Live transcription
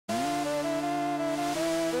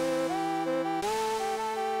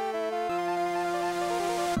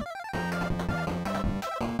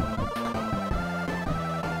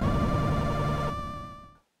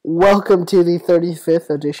Welcome to the 35th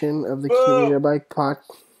edition of the Commuter Bike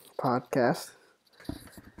Podcast.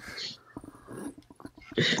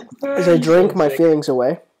 As I drink my feelings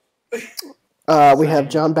away, we have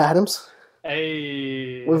John Badams.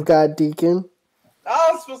 Hey. We've got Deacon. I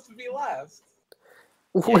was supposed to be last.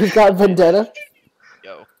 We've got Vendeta.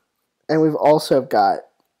 Yo. And we've also got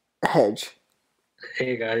Hedge.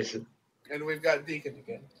 Hey guys. And we've got Deacon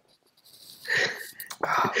again.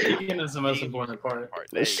 Deacon is the most important part.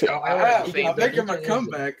 I'm making my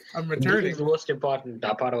comeback. I'm returning. Deacon is the most important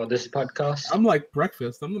part of this podcast. I'm like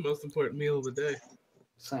breakfast. I'm the most important meal of the day.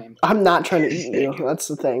 Same. I'm not trying to eat you. That's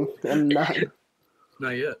the thing. I'm not.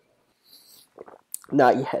 Not yet.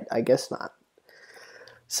 Not yet. I guess not.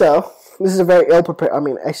 So, this is a very ill-prepared... I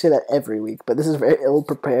mean, I say that every week, but this is a very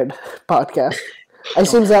ill-prepared podcast. It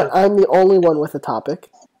seems that I'm the only one with a topic.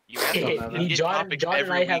 John and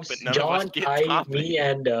I have... John, me,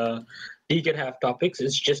 and Deacon have topics.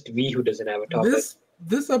 It's just we who doesn't have a topic.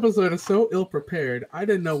 This episode is so ill-prepared, I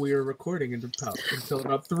didn't know we were recording until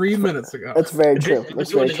about 3 minutes ago. That's very true.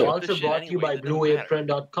 This one is also brought to you by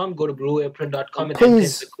blueapron.com. Go to blueapron.com and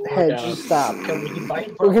please, Hedge, stop.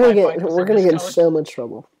 We're gonna get in so much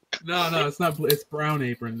trouble. No, it's not. It's Brown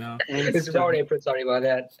Apron now. It's Brown Apron. Sorry about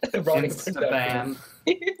that. Brown Apron. The band.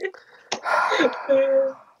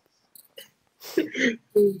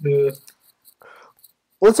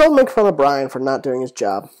 Let's all make fun of Brian for not doing his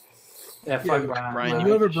job. Yeah, fuck Brian.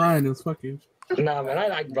 Whoever Brian is, fuck you. Nah, man, I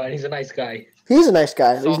like Brian. He's a nice guy. He's a nice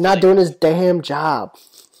guy. He's not doing his damn job.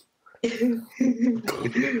 Too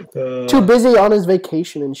busy on his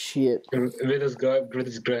vacation and shit. With his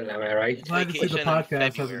grill, am I right? Glad to see the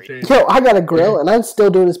podcast hasn't changed. Yo, I got a grill and I'm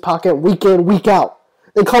still doing this podcast week in, week out.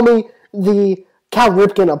 They call me the Cal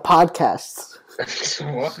Ripken of podcasts.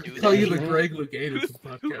 What? I call you the Greg Louganis of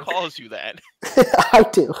podcasts. Who calls you that? I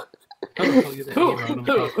do.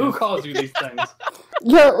 Who calls you these things?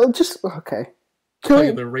 Yeah, just okay.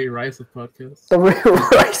 The Ray Rice of podcasts. The Ray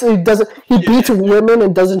Rice. He beats women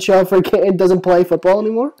and doesn't show up for and doesn't play football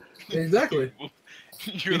anymore. Exactly.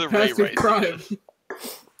 You're the Ray Rice.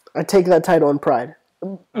 I take that title in pride.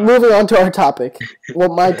 Moving on to our topic. Well,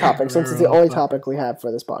 my topic, since it's the only topic we have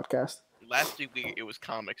for this podcast. Last week it was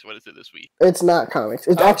comics. What is it this week? It's not comics.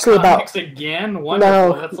 It's actually comics about again. Wonderful.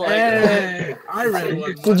 No. That's like, hey, I read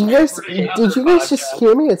one. Did you guys just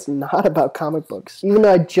hear me? It's not about comic books. Even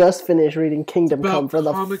though I just finished reading Kingdom Come for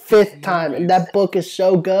the 5th time, and that book is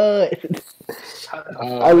so good.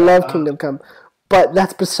 I love Kingdom Come, but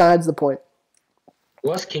that's besides the point.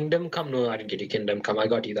 Was Kingdom Come? No, I didn't get you Kingdom Come. I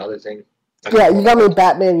got you the other thing. Yeah, you got me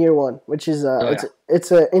Batman Year One, which is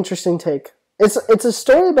it's an interesting take. It's a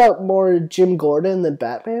story about more Jim Gordon than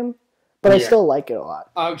Batman, but I still like it a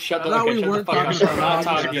lot. Oh, shut the fuck up. I'm not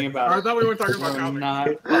talking about it. I thought we weren't talking about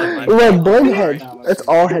comics. Blame Hedge. That's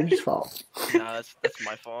all Hedge's fault. No, that's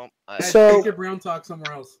my fault. So take your brown talk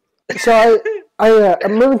somewhere else. So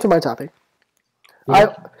I'm moving to my topic. I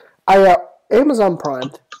Amazon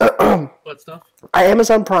Primed. What stuff? I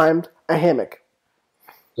Amazon Primed a hammock.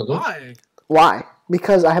 Why? Why?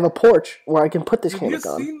 Because I have a porch where I can put this hammock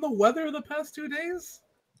on. Have you seen the weather the past 2 days?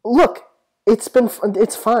 Look, it's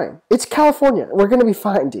fine. It's California. We're gonna be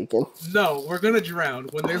fine, Deacon. No, we're gonna drown.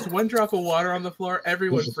 When there's one drop of water on the floor,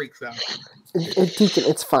 everyone freaks out. Deacon,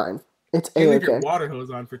 it's fine. It's You leave okay. your water hose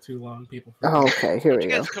on for too long, people. Oh, okay, here we You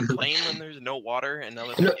go. guys complain when there's no water, and now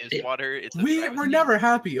that there is water, it's We're never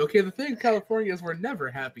happy. Okay, the thing in California is we're never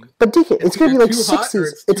happy. But Deacon, it's gonna be like too hot or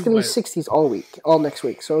 60s. it's It's too gonna be wet. 60s all next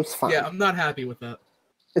week, so it's fine. Yeah, I'm not happy with that.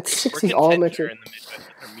 It's We're 60s all content next here week. in the Midwest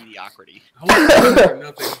with our mediocrity. I want it to be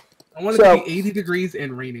nothing. I want it to be 80 degrees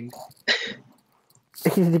and raining.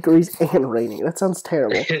 80 degrees and raining. That sounds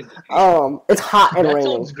terrible. It's hot and that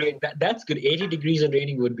raining. sounds great. That's good. 80 degrees and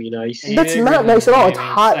raining would be nice. That's not nice at all. It's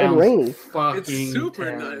hot and rainy. It's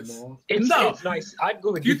super nice. It's nice. I'd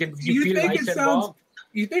go with you. You feel nice and warm.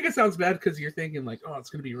 You think it sounds bad because you're thinking like, oh, it's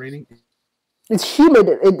gonna be raining. It's humid.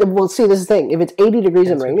 Well, see, this is the thing. If it's 80 degrees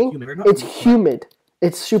and raining, it's humid.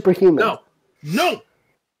 It's super humid. No.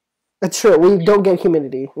 That's true. We don't get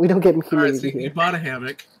humidity. We don't get humidity All right, so here. you bought a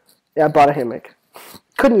hammock. Yeah, I bought a hammock.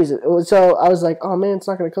 Couldn't use it. So I was like, oh man, it's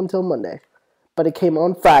not going to come till Monday. But it came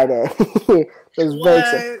on Friday. It was very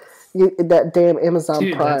exciting. That damn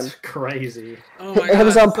Amazon Prime. That's crazy. Oh my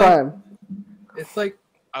Amazon God, Prime. It's like...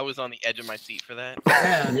 I was on the edge of my seat for that.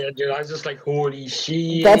 Yeah, dude, I was just like, holy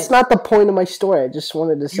shit. That's not the point of my story. I just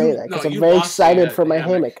wanted to say that because I'm very excited for my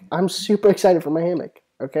hammock. I'm super excited for my hammock.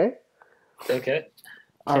 Okay? Okay.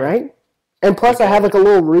 All right? And plus I have like a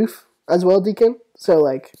little roof as well, Deacon. So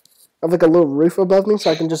like... I have like a little roof above me, so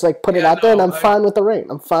I can just like put it out there, and I'm fine with the rain.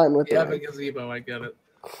 I'm fine with the rain. You have a gazebo, I get it.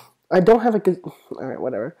 I don't have a good. All right,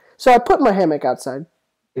 whatever. So I put my hammock outside.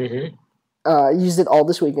 Used it all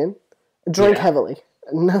this weekend. Drank heavily.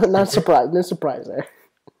 No, not surprised. No surprise there.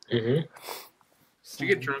 Did you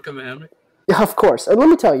get drunk in the hammock? Yeah, of course. And let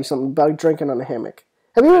me tell you something about drinking on a hammock.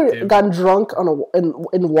 Have you ever gotten drunk on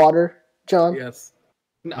in water, John? Yes.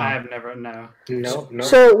 No, I have never. No.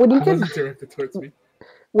 So when you wasn't directed towards me.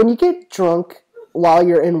 When you get drunk while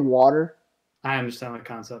you're in water, I understand the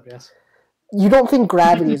concept. Yes. You don't think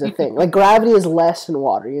gravity is a thing. Like, gravity is less in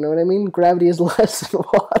water. You know what I mean? Gravity is less in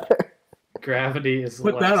water. Gravity is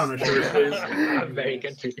Put less. that on a shirt, please. I'm very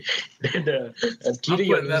confused.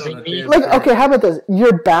 Like, okay, how about this?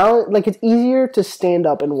 You're bound. Like, it's easier to stand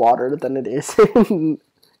up in water than it is in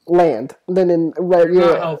land. Than in You're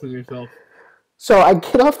not helping yourself. So I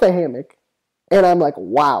get off the hammock, and I'm like,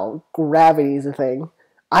 wow, gravity is a thing.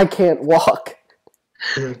 I can't walk.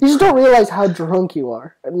 You just don't realize how drunk you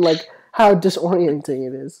are. And, like, how disorienting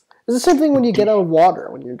it is. It's the same thing when you get out of water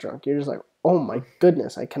when you're drunk. You're just like, oh my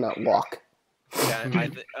goodness, I cannot walk. Yeah,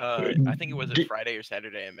 I think it was a Friday or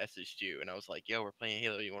Saturday. I messaged you and I was like, "Yo, we're playing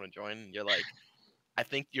Halo. You want to join?" And you're like, "I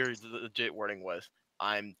think your legit wording was,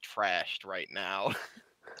 I'm trashed right now."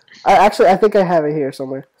 I think I have it here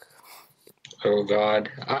somewhere. Oh God,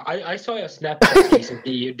 I saw your Snapchat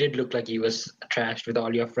recently. You did look like you was trashed with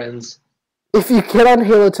all your friends. If you get on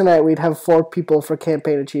Halo tonight, we'd have 4 people for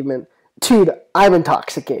campaign achievement. Dude, I'm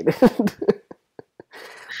intoxicated.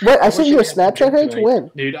 What? I sent you a Snapchat, Hedge? When?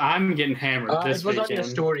 Dude, I'm getting hammered this weekend. It was on your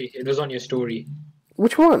story. It was on your story.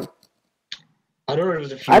 Which one? I don't know. It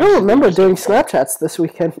was a few. I don't remember doing Snapchats this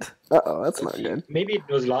weekend. Uh-oh, that's not good. Maybe it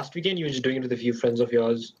was last weekend. You were just doing it with a few friends of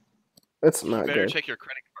yours. That's not good. You better check your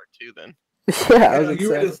credit card too, then. Yeah, you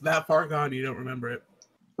were just that far gone. You don't remember it.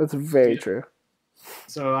 That's very true.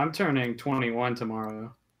 So I'm turning 21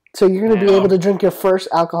 tomorrow. So you're going to be able to drink your first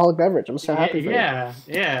alcoholic beverage. I'm so happy for you. Yeah.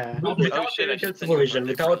 Without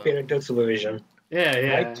parental supervision.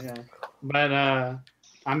 Yeah. But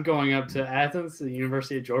I'm going up to Athens, the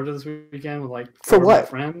University of Georgia this weekend with like 4 of my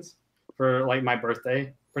friends for like my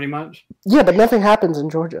birthday, pretty much. Yeah, but nothing happens in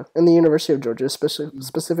Georgia, in the University of Georgia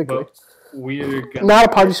specifically. But we're gonna not a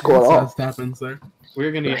party school at all. Happens there.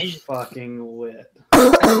 We're gonna get fucking lit.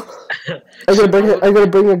 Are you gonna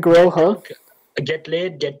bring a grill home? Get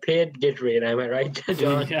laid, get paid, get raid. Am I right,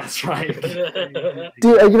 John? Yeah, that's right.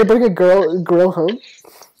 Dude, are you gonna bring a grill home?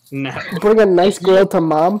 No. Bring a nice grill to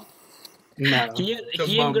mom? No. He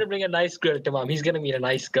ain't gonna bring a nice grill to mom. He's gonna meet a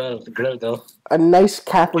nice grill though. A nice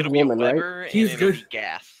Catholic woman, right? He's good.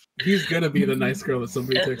 Gas. He's gonna be the nice girl that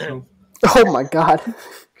somebody takes home. Oh my God.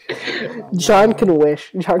 John can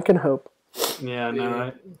wish. John can hope. Yeah,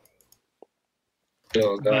 no.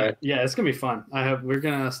 Oh God. Yeah, it's gonna be fun. We're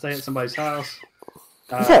gonna stay at somebody's house.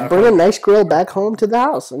 Yeah, bring a nice grill back home to the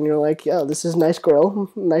house, and you're like, "Yo, this is nice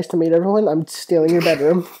grill. Nice to meet everyone. I'm stealing your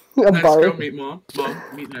bedroom. I'm Nice borrowing." girl, meet mom. Mom,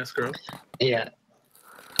 meet nice girl. Yeah.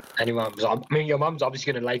 And your mom's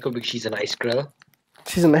obviously gonna like her because she's a nice girl.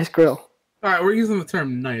 She's a nice girl. All right, we're using the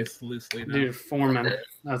term "nice" loosely now. Dude, Foreman.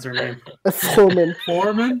 That's her name. Foreman.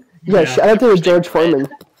 Foreman? Yeah, shout out to George Foreman.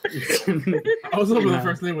 I was hoping the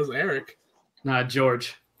first name was Eric. Nah,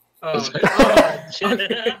 George. Oh, okay.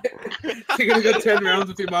 You're gonna go 10 rounds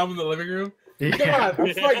with your mom in the living room? Yeah. Come on,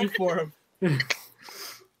 I'll fight you for him.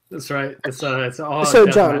 That's right. It's all So,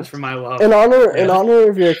 a John, match for my love. in honor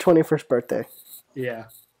of your 21st birthday. Yeah.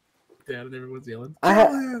 Dad and everyone's yelling.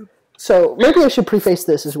 So maybe I should preface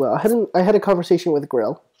this as well. I had a conversation with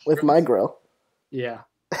my grill. Yeah.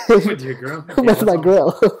 With your grill? With my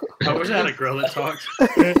grill. I wish I had a grill that talked.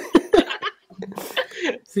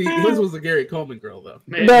 See, his was a Gary Coleman grill, though.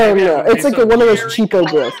 No. It's like one of those cheapo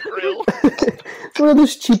grills. It's one of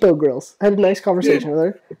those cheapo grills. I had a nice conversation with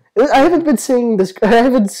her. I haven't been seeing this.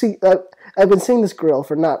 I've been seeing this girl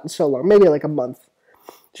for not so long, maybe like a month.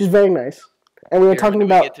 She's very nice, and we were talking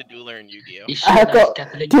about. Get to duel her in Yu-Gi-Oh.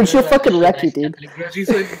 Dude, she'll fucking wreck you, dude.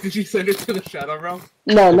 Did she send it to the Shadow Realm?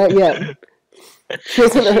 No, not yet. Is she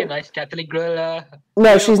a nice Catholic girl?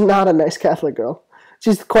 No, she's not a nice Catholic girl.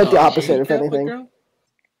 She's quite the opposite, if anything. Girl?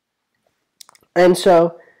 And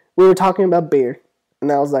so we were talking about beer, and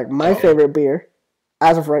I was like, my favorite beer,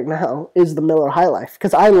 as of right now, is the Miller High Life,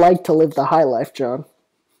 because I like to live the high life, John.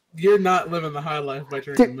 You're not living the high life by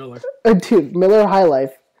drinking Miller. Dude, Miller High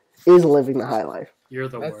Life is living the high life. You're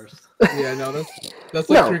the worst. Yeah, no, that's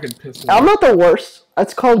like drinking piss. I'm not the worst.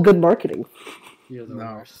 That's called good marketing. You're the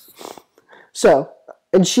worst. So,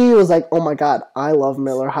 and she was like, oh my God, I love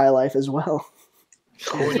Miller High Life as well.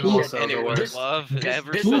 This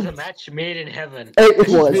was a match made in heaven. It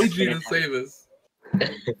was. Who made you to say this?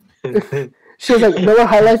 She was like, Miller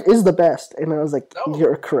High Life is the best. And I was like,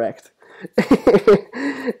 you're correct.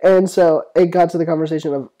 And so it got to the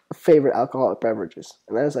conversation of favorite alcoholic beverages.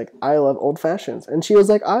 And I was like, I love old fashions. And she was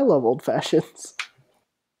like, I love old fashions.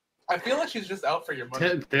 I feel like she's just out for your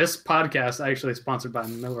money. This podcast actually sponsored by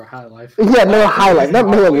Miller High Life. Yeah, Miller High Life, not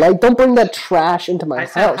Miller Lite. Don't bring that trash into my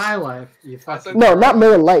house. I said High Life. No, not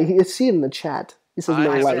Miller Lite. You see it in the chat. He says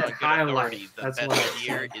Miller Lite. High Life. The best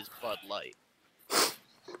beer is Bud Light.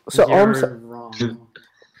 So you're wrong.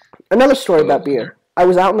 Another story about beer. I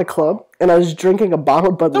was out in the club and I was drinking a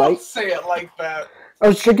bottle of Bud Light. Don't say it like that. I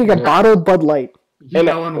was drinking a bottle of Bud Light. You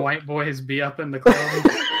know when white boys be up in the club?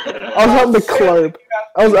 I was out in the club.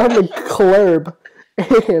 And I was out in the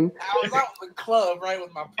club, right,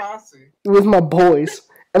 with my posse. With my boys.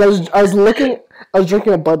 And I was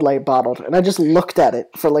drinking a Bud Light bottle, and I just looked at it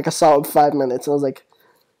for like a solid 5 minutes, and I was like,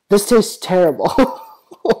 this tastes terrible.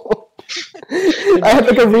 I had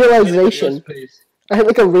like a realization. I had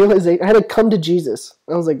to come to Jesus.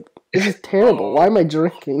 I was like, this is terrible. Why am I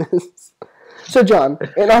drinking this? So, John,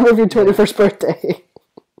 in honor of your 21st birthday,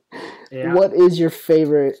 what is your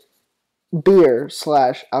favorite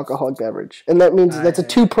beer/alcoholic beverage? And that means that's a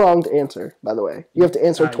two-pronged answer, by the way. You have to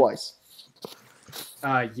answer twice.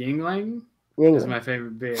 Yingling is my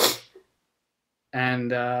favorite beer.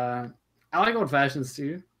 And I like old fashions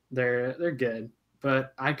too. They're good.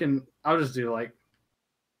 But I'll just do like,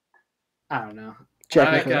 I don't know.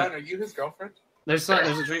 Are you his girlfriend? There's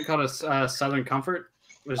a drink called a Southern Comfort,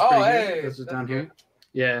 which is pretty good. This is down here.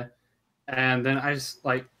 Yeah. And then I just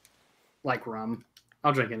like rum.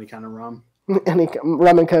 I'll drink any kind of rum. Any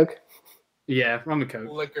rum and Coke? Yeah, rum and Coke.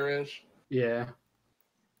 Licorice. Yeah.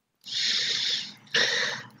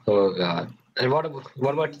 Oh God. And what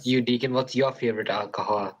about you, Deacon? What's your favorite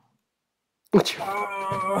alcohol?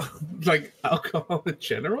 Like alcohol in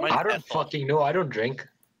general? I don't fucking know. I don't drink.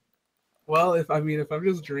 Well, if I'm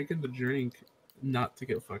just drinking the drink, not to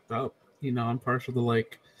get fucked up, I'm partial to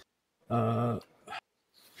like Smirnoff.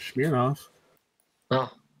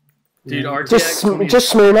 Oh. Dude, RTX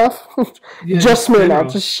just Smirnoff? Yeah, just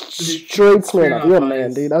Smirnoff. Just straight Smirnoff. You're a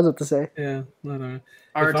man, dude. I was about to say. Yeah, no.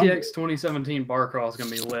 RTX 2017 bar crawl is going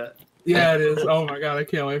to be lit. Yeah, it is. Oh my God, I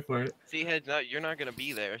can't wait for it. See, Hedge, you're not gonna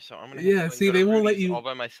be there, so I'm gonna. Yeah, see, they won't let you all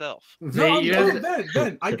by myself. No,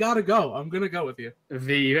 Ben, I gotta go. I'm gonna go with you.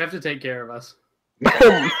 V, you have to take care of us.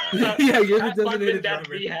 Yeah, you're the designated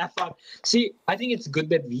driver. See, I think it's good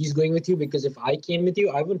that V's going with you because if I came with you,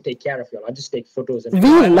 I wouldn't take care of you. I'd just take photos. And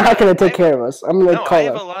V's not gonna take care of us. I'm gonna call I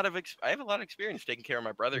have a lot of experience taking care of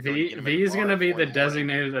my brother. V is gonna be the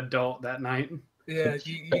designated adult that night. Yeah,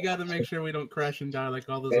 you got to make sure we don't crash and die like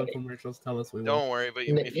all those infomercials tell us we will. Don't worry, but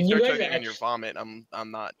if you start choking on your vomit, I'm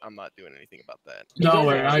not doing anything about that. No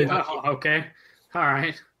way. Okay. All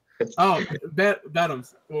right. Oh,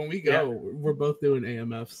 Badams. When we go, we're both doing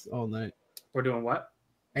AMFs all night. We're doing what?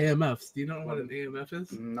 AMFs. Do you know what an AMF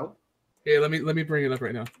is? Nope. Okay, let me bring it up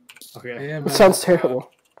right now. Okay. AMF. Sounds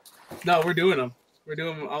terrible. No, we're doing them. We're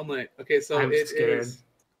doing them all night. Okay, so I'm scared.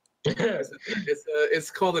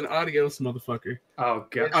 It's called an adios, motherfucker. Oh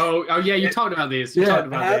God! Oh yeah! You talked about these.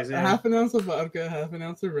 Half an ounce of vodka, half an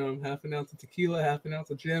ounce of rum, half an ounce of tequila, half an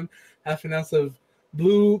ounce of gin, half an ounce of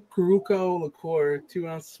blue Curuco liqueur, 2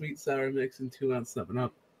 ounce sweet sour mix, and 2 ounce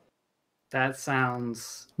 7-Up. That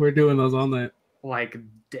sounds. We're doing those all night. Like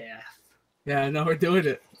death. Yeah, no, we're doing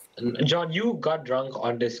it. John, you got drunk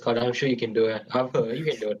on Discord. I'm sure you can do it. You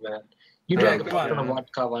can do it, man. You drank a bottle of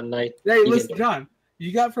vodka one night. Hey, listen, John.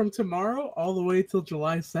 You got from tomorrow all the way till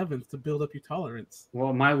July 7th to build up your tolerance.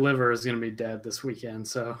 Well, my liver is going to be dead this weekend,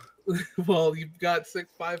 so. Well, you've got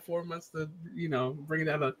 4 months to, bring it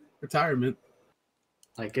out of retirement.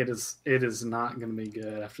 Like, it is not going to be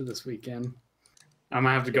good after this weekend. I'm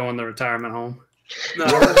going to have to go in the retirement home. No.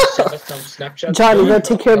 John, you got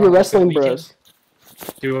to take care of your wrestling bros.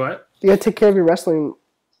 Do what? You got to take care of your wrestling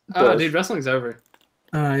bros. Oh, dude, wrestling's over.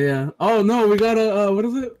 Yeah. Oh no, we got a what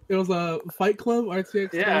is it? It was a Fight Club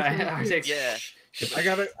RTX. Yeah, RTX. Yeah. I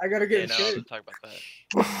gotta get in shape. Talk about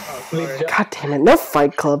that. God damn it! No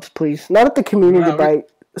Fight Clubs, please. Not at the community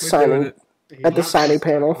bite signing. At the signing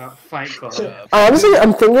panel. Fight Club. Honestly,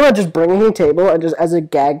 I'm thinking about just bringing a table and just as a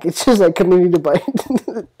gag, it's just like community bite.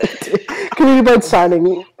 Community bite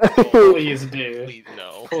signing. Please do. Please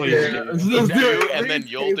no. Please do. And then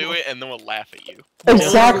you'll do it, and then we'll laugh at you.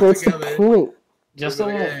 Exactly. That's the point. Just a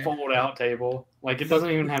little fold-out table. Like, it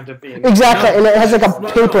doesn't even have to be... Exactly, and it has, like, a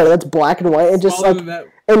paper that's black and white, and just, like...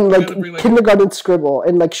 And, like, kindergarten scribble,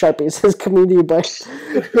 and, like, Sharpie. It says community bite.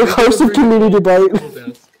 The host of community bite.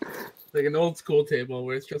 Like an old school table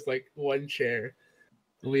where it's just, like, one chair.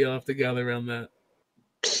 And we all have to gather around that.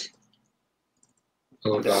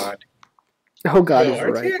 Oh, God. Oh God, Yo, he's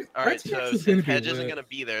right. All right, so since Hedge isn't gonna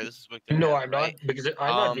be there, this is what. No, I'm right? not because I'm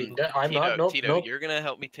not doing that. I'm not. Nope, Tito, nope. you're gonna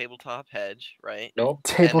help me tabletop Hedge, right? Nope.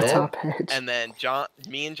 Tabletop Hedge. And then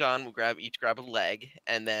me and John will each grab a leg,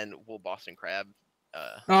 and then we'll Boston Crab.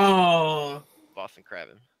 Boston Crab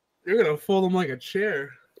him. You're gonna fold him like a chair.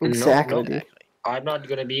 Exactly. Nope. Dude. I'm not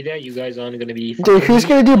gonna be there. You guys aren't gonna be. Dude, who's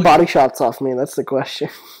gonna do body shots off me? That's the question.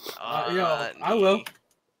 Yo, I will.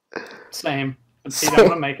 Same. Tito, I'm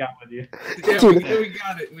gonna make out with you. Yeah, Dude, we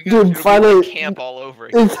got it. We got dude, you. finally, Camp all over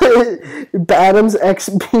again. Badams X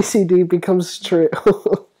BCD becomes true.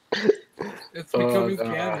 It's becoming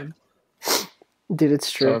canon. Dude,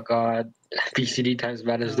 it's true. Oh God, PCD times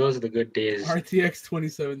Badams. Those are the good days. RTX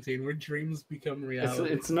 2017, where dreams become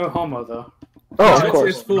reality. It's no homo though. Oh, No, of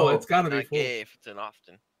course. It's full. No, it's gotta be Not full. gay if it's in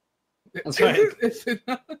Austin. That's right. Is it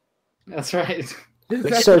not? That's right. Is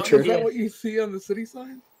That's so true. Is that what you see on the city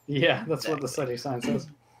sign? Yeah, that's what the city sign says.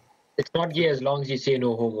 It's not gay as long as you say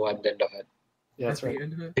no homo at the end of it. Yeah, that's At the right.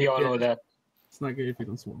 end of it? We all know Yeah. that. It's not gay if you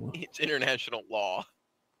don't swim well. It's international law.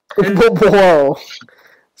 Whoa.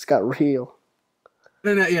 It's got real.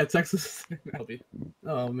 Yeah, Texas.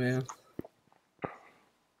 Oh man.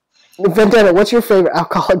 Vendetta, what's your favorite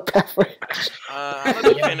alcoholic beverage? I'm a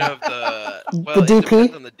big fan of the. Well, The it DP?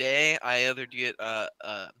 depends on the day. I either get a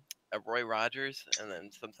Roy Rogers, and then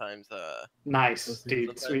sometimes Nice,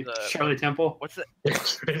 dude. Sweet. Shirley Temple. what's it?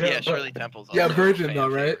 Yeah, Shirley Temple's. Yeah, also a virgin fan though,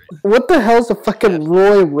 favorite. right? What the hell's a fucking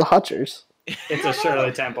Roy Rogers? It's a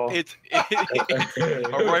Shirley Temple. A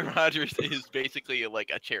Roy Rogers is basically like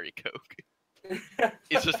a cherry Coke.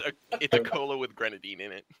 It's a cola with grenadine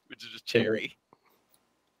in it, which is just cherry.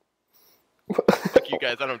 Fuck you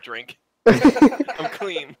guys, I don't drink. I'm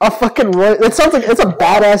clean. A fucking Roy. That sounds like it's a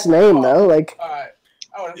badass name though. Like, I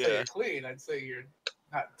wouldn't say Yeah. you're clean. I'd say you're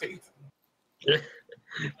not tasting.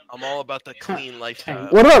 I'm all about the clean lifestyle.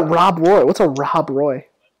 what about Rob Roy? What's a Rob Roy?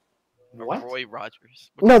 What? Roy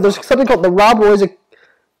Rogers. No, there's something called the Rob Roy's.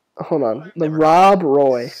 Hold on, the Rob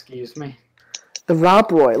Roy. Excuse me. The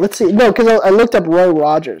Rob Roy. Let's see. No, because I looked up Roy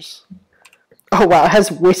Rogers. Oh wow, it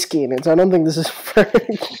has whiskey in it, so I don't think this is for.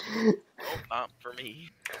 Nope, not for me.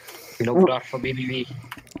 Nope, not for BBV.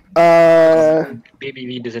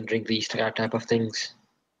 BBV doesn't drink these type of things.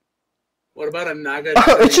 What about a Naga?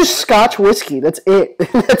 Oh, it's just Scotch whiskey. That's it.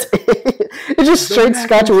 That's it. It's just The straight mac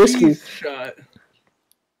Scotch and whiskey. cheese shot.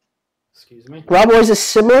 Excuse me. Rob Roy's is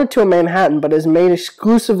similar to a Manhattan, but is made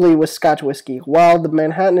exclusively with Scotch whiskey, while the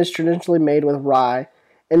Manhattan is traditionally made with rye,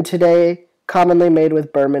 and today commonly made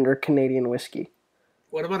with bourbon or Canadian whiskey.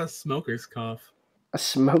 What about a smoker's cough? A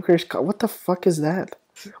smoker's what the fuck is that?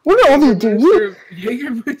 What are all these dude? You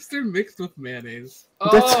Jägermeister mixed with mayonnaise.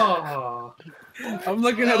 Oh. I'm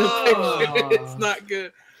looking at a picture. It's not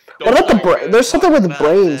good. what about the brain? There's something with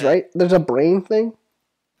brains, right? There's a brain thing.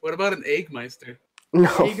 What about an Eggmeister? No,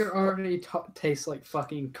 Jaeger already tastes like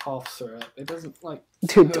fucking cough syrup. It doesn't like.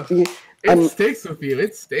 dude. It sticks with you.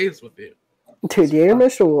 It stays with you. Dude,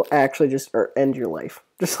 Jägermeister will actually just end your life.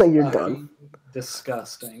 Just like you're done.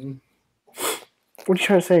 Disgusting. What are you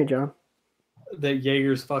trying to say, John? That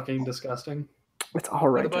Jaeger's fucking disgusting. It's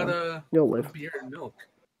alright, What about John. You'll live. beer and milk?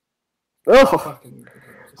 Oh, Fucking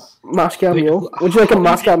gross. Moscow Mule. Would you like a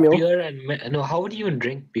Moscow Mule? Beer and no, how would you even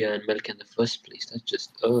drink beer and milk in the first place? That's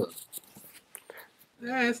just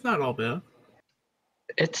It's not all bad.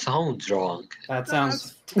 It sounds wrong. That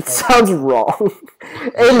sounds. It sounds wrong.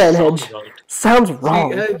 Amen, Sounds Hedge. wrong. Sounds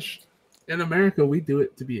wrong. See, Hedge, in America, we do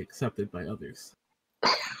it to be accepted by others.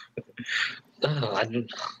 I don't.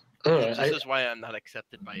 This is why I'm not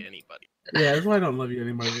accepted by anybody. Yeah, that's why I don't love you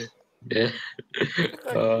anymore. Yeah.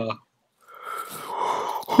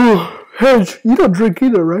 Hedge, you don't drink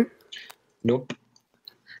either, right? Nope.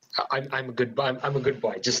 I'm a good boy. I'm a good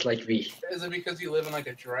boy, just like me. Is it because you live in like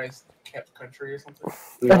a dry kept country or something?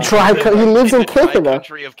 A dry. He lives in the dry Canada.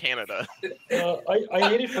 country of Canada. I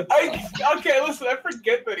hate it for. Okay, listen. I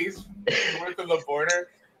forget that he's north of the border.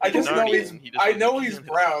 I just know Narnian. I know he's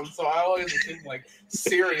brown, so I always assume like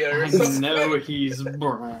Syria or I something. know he's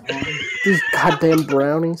brown. These goddamn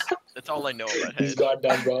brownies. That's all I know about These Hedge.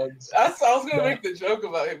 goddamn runs. I was gonna make the joke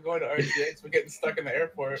about him going to RTX but getting stuck in the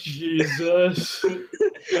airport. Jesus.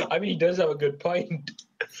 I mean, he does have a good point.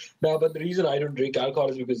 No, but the reason I don't drink alcohol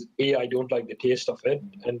is because A, I don't like the taste of it,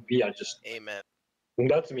 and B, I just. Amen.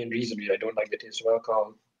 That's the main reason I don't like the taste of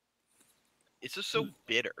alcohol. It's just so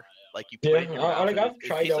bitter. Like you put it in your mouth. Like I've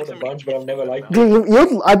tried out a bunch, but I've never liked it.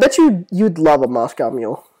 Dude, I bet you'd love a Moscow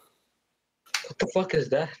Mule. What the fuck is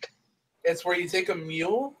that? It's where you take a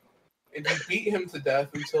mule and you beat him to death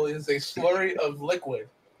until he is a slurry of liquid.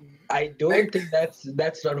 I don't think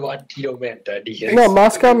that's not what Tito meant, Deacon. No,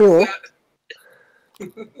 Moscow Mule.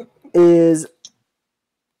 is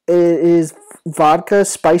vodka,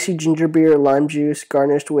 spicy ginger beer, lime juice,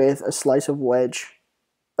 garnished with a slice of wedge.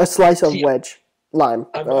 A slice of wedge. Lime.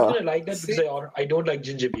 I'm not gonna like that because I don't like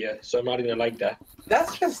ginger beer, so I'm not gonna like that.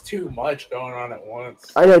 That's just too much going on at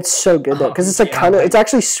once. I know, it's so good though, because it's like it's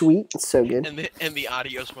actually sweet. It's so good. And the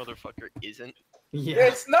adios motherfucker isn't. Yeah,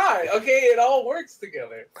 it's not. Okay, it all works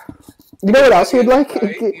together. You know what else you'd like?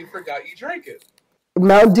 You forgot you drank it.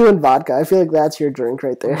 Mountain Dew and vodka. I feel like that's your drink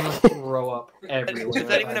right there. Throw up everywhere. Does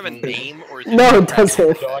that even have a name? Or is it no, it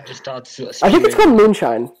doesn't. I think it's called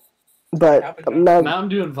moonshine. But Mountain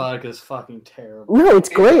Dew and vodka is fucking terrible. No, it's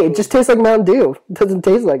great. It just tastes like Mountain Dew. It doesn't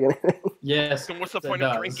taste like anything. Yes. So what's the point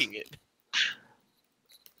of drinking it?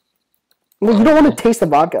 Well, you don't want to taste the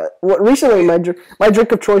vodka. Recently, my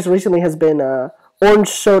drink of choice recently has been orange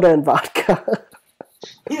soda and vodka.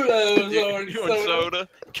 Who loves orange soda?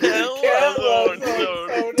 Orange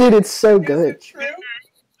soda. Dude, it's so good.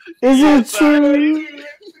 Is it true?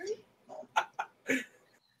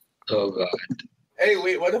 Oh god. Hey,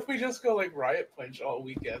 wait, what if we just go like Riot Punch all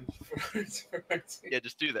weekend for our team? Yeah,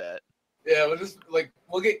 just do that. Yeah,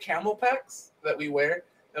 we'll get camel packs that we wear,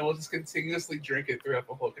 and we'll just continuously drink it throughout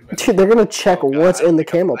the whole convention. Dude, they're gonna check what's in the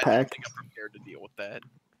camel pack. I don't think I'm prepared to deal with that.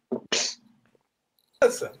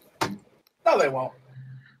 Listen, no, they won't.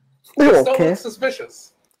 They Don't look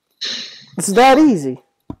suspicious. It's that easy.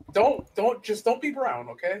 Don't be brown,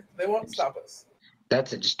 okay? They won't stop us.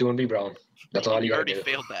 That's it. Just don't be brown. That's all you already do.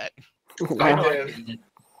 failed that. I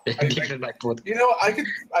did. You know,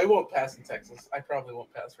 I won't pass in Texas. I probably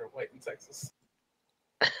won't pass for white in Texas.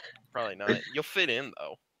 Probably not. You'll fit in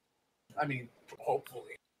though. I mean,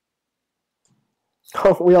 hopefully.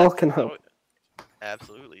 Oh, we all can hope.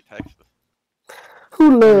 Absolutely, Texas.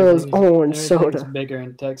 Who loves orange soda? Bigger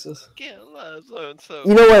in Texas. Loves orange soda.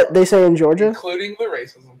 You know what they say in Georgia? Including the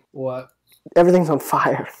racism. What? Everything's on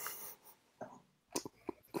fire.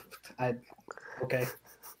 Okay.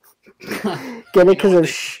 Get it? Because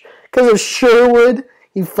of Sherwood,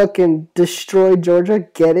 he fucking destroyed Georgia.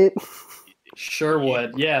 Get it?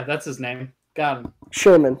 Sherwood. Yeah, that's his name. Got him.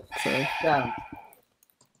 Sherman. Sorry. Got him.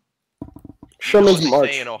 Sherman's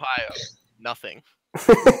March. Say in Ohio, nothing.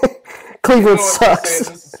 Cleveland you know sucks. Say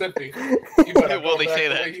in Mississippi. You better Well, they say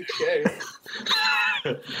that.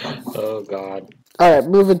 Oh god. All right,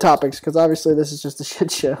 moving topics because obviously this is just a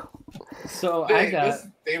shit show. So this is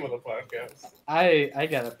the name of the podcast. I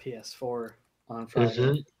got a PS4 on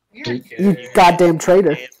Friday. You goddamn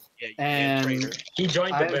traitor. And he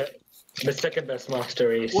joined the second best master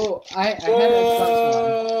race. Well, I had Xbox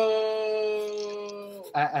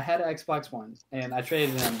One. I had an Xbox One, and I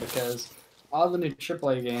traded in because all the new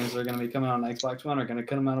AAA games that are going to be coming on Xbox One are going to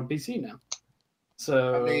come out on PC now.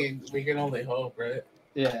 So I mean, we can only hope, right?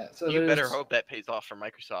 Yeah. So you better hope that pays off for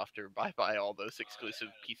Microsoft or buy all those exclusive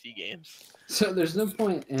PC games. So there's no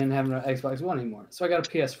point in having an Xbox One anymore. So I got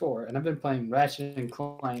a PS4, and I've been playing Ratchet and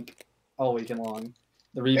Clank all weekend long.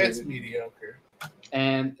 The reboot. It's mediocre.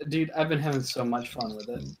 And dude, I've been having so much fun with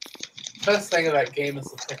it. Best thing of that game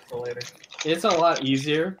is the pixelator. It's a lot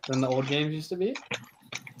easier than the old games used to be.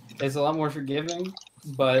 It's a lot more forgiving,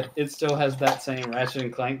 but it still has that same Ratchet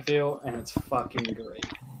and Clank feel, and it's fucking great.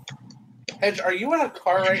 Hedge, are you in a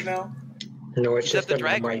car right now? No, it's just the the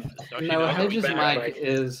drag mic. No, Hedge's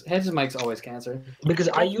mic's always cancer. Because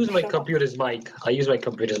I use my computer's mic. I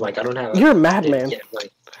don't have. You're a madman.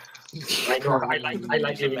 I know. I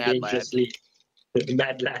like living dangerously.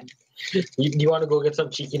 Mad lad. You want to go get some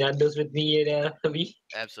cheeky Nando's with me, V?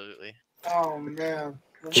 Absolutely. Oh man.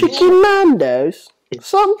 Cheeky Nando's.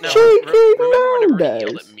 Some cheeky Remember whenever he yelled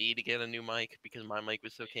Nando's. at me to get a new mic because my mic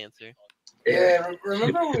was so cancer? Yeah,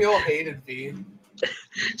 remember when we all hated V?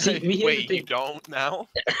 See, wait, you don't now?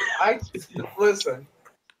 Listen.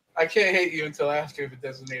 I can't hate you until after the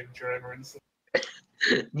designated driver incident.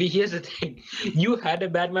 Here's the thing. You had a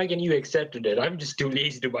bad mic and you accepted it. I'm just too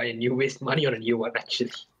lazy to buy a new, waste money on a new one,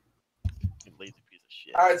 actually. You lazy piece of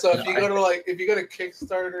shit. Alright, so if you go to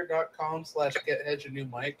Kickstarter.com/GetHedge a new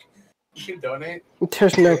mic, you can donate.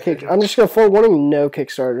 There's no kick. I'm just gonna forewarning, no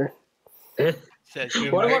Kickstarter.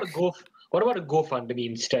 What about a GoFundMe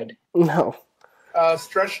instead? No.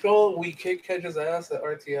 Stretch goal, we kick Hedge's ass at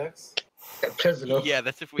RTX. Yeah,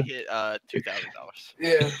 that's if we hit $2,000.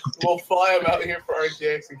 Yeah, we'll fly him out here for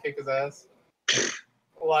RTX and kick his ass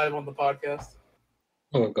live on the podcast.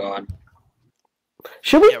 Oh god.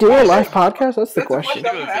 Should we do a live podcast? That's the question.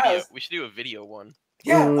 We should do a video one.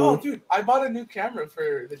 Yeah, oh dude, I bought a new camera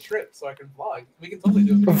for the trip so I can vlog. We can totally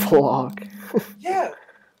do a vlog. Yeah.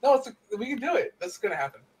 No, we can do it. That's gonna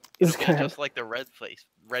happen. It's gonna just like the red place.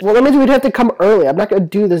 Well, that means we'd have to come early. I'm not gonna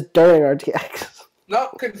do this during RTX.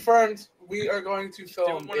 Not confirmed. we are going to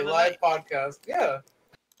film one a of the live podcast. Yeah.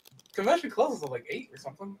 Convention closes at like 8 or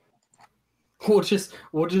something. We'll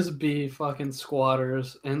just be fucking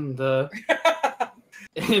squatters in the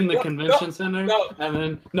convention center, and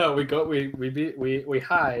then we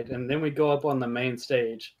hide, and then we go up on the main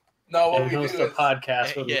stage. No, what and we host do a is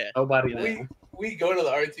podcast with nobody there. we go to the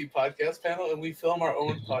RT podcast panel and we film our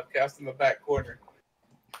own podcast in the back corner.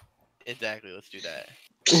 Exactly. Let's do that.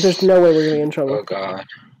 There's no way we're gonna get in trouble. Oh god.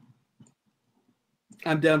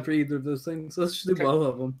 I'm down for either of those things. Let's just do both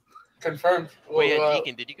of them. Confirmed. Wait,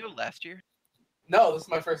 Deacon, did you go last year? No, this is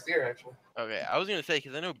my first year actually. Okay, I was gonna say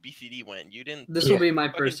because I know BCD went. You didn't. This will be my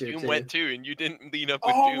first year Doom too. went too, and you didn't lead up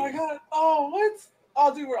with Oh Doom. my god! Oh what?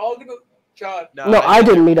 Oh dude, we're all gonna. God. No, I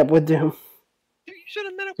didn't meet up with Doom. Dude, you should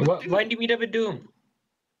have met up with Doom. Why did you meet up with Doom?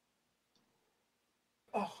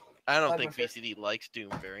 Oh, I don't think BCD likes Doom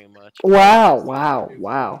very much.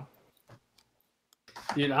 Wow.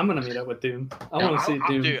 Dude, I'm gonna meet up with Doom. I want to see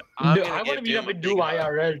Doom. Dude, I want to meet up with Doom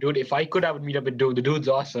IRL, dude. If I could, I would meet up with Doom. The dude's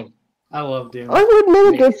awesome. I love Doom. I would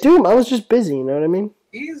never get Doom. I was just busy, you know what I mean?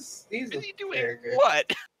 He's busy doing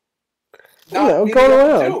what? Going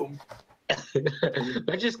around.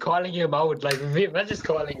 We're just calling him out we're just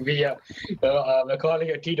calling we're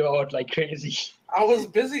calling Tito out like crazy. I was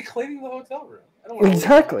busy cleaning the hotel room. I don't want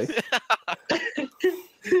Exactly.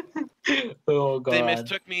 Oh god. They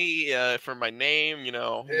mistook me for my name, you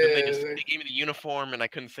know. Yeah. They gave me the uniform, and I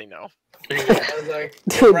couldn't say no. I was like,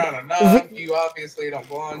 you're brown enough. You obviously don't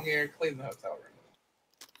belong here. Clean the hotel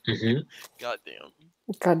room. Mm-hmm. Goddamn.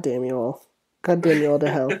 God damn you all. God damn you all to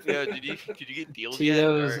hell. Yeah, did you get deals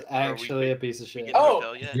Tito's yet? actually a piece of shit.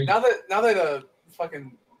 Oh, now that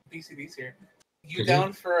fucking BCD's here, you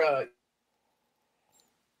down for a?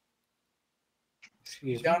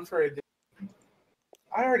 You down for a?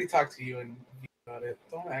 I already talked to you and about it.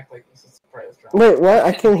 Don't act like this is a surprise drama. Wait, what?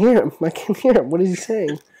 I can't hear him. What is he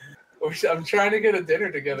saying? I'm trying to get a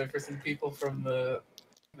dinner together for some people from the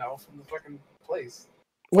fucking place.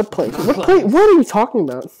 What place? What place? What are you talking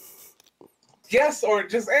about? Yes, or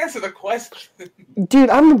just answer the question. Dude,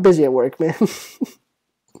 I'm busy at work, man.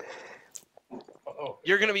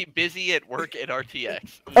 You're gonna be busy at work at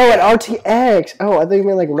RTX. Oh, at RTX. Oh, I think you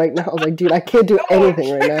meant like right now. I was like, dude, I can't do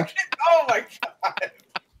anything right now. Oh my god.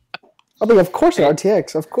 I mean, of course at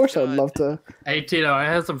RTX. Of course I would love to. Hey, Tito, I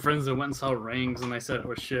had some friends that went and saw rings, and they said it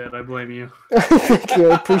was shit. I blame you. Thank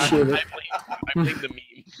you. I appreciate it. I blame the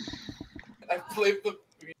meme. I blame the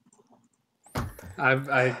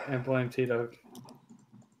I blame Tito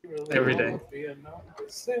every day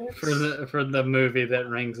for the movie that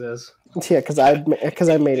Rings is. Yeah, because I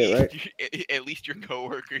made it, right? At least your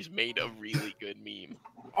coworkers made a really good meme.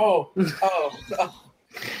 Oh.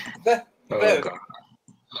 God.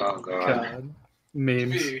 Oh God.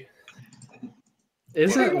 Memes.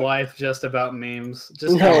 Isn't life just about memes?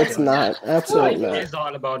 Just no, it's not. Absolutely Life not. is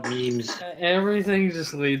all about memes. Everything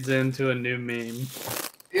just leads into a new meme.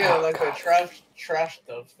 Yeah, like the trash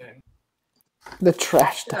stuff thing. The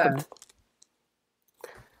trash dump. Yeah.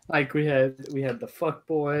 Like we had the fuck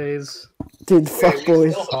boys. Dude, the fuck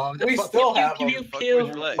boys. We still have them.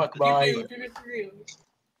 Fuck boy.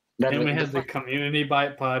 And we had the Community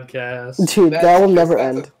Bite podcast. Dude, that will never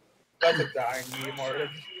end. That's a dying meme already.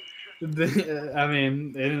 I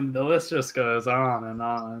mean, the list just goes on and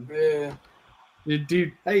on. Yeah. Dude,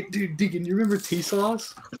 Deacon, you remember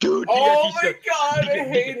T-Sauce? Dude, oh my god, I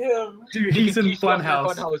hate him. Dude, he's in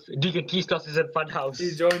Funhouse. Deacon T-Sauce is in Funhouse. He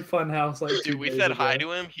joined Funhouse like Dude, we said hi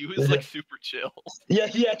to him. He was like super chill. Yeah,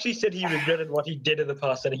 he actually said he regretted what he did in the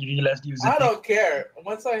past and he realized he was. I don't care.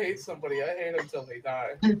 Once I hate somebody, I hate them until they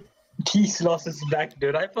die. T-Sauce is back,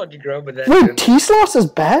 dude. I fucking remember that. Wait, T-Sauce is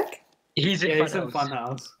back? He's in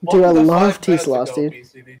Funhouse. Dude, I love T-Sauce, dude.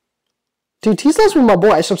 Dude, T-Sauce was my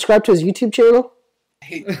boy. I subscribed to his YouTube channel. I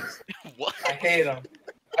hate What? I hate him.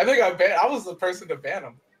 I think I was the person to ban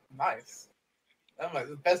him. Nice. That was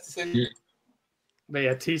the best decision. But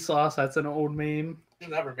yeah, T-Sauce, that's an old meme.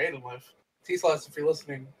 Never made in life. T-Sauce, if you're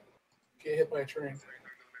listening, get hit by a train.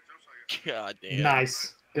 God damn.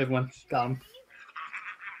 Nice. Good one. Got him.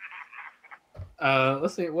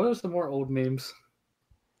 Let's see. What are some more old memes?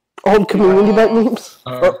 Old Community Bite memes?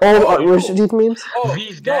 Or old Rooster Teeth memes? Oh,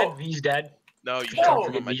 V's dead. V's dead. No, you No. can't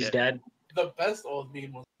forget my V's dad. dead. the best old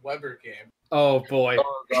meme was Weber game. Oh boy.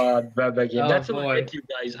 Oh god, Weber game. Oh, That's what boy. I met you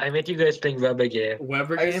guys. I met you guys playing Weber game.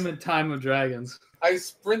 Weber game and Time of Dragons. I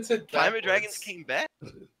sprinted backwards. Time of Dragons came back.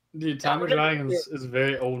 Dude, Time of Dragons is a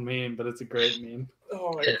very old meme, but it's a great meme.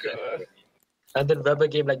 Oh my god. And then Weber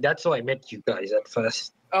game, like that's how I met you guys at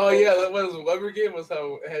first. Oh yeah, that was Weber game was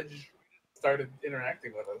how Hedge started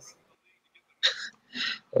interacting with us.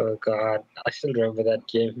 Oh God, I still remember that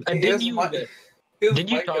game. And His did mic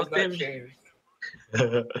you has talk to not him? changed.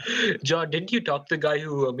 John, didn't you talk to the guy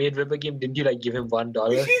who made River Game? Didn't you like give him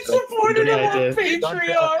 $1? He Like, supported Yeah, I him on did.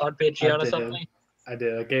 Patreon. on Patreon I or did. something? I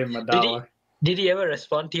did. I gave him a Did he? dollar. Did he ever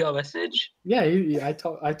respond to your message? Yeah, I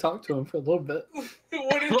talked to him for a little bit.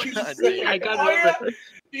 What did he God say? damn. I can't Oh, yeah. remember.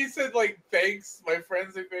 He said like, "Thanks, my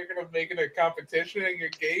friends are thinking of making a competition in your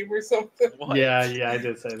game or something." What? Yeah, I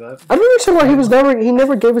did say that. I don't understand why he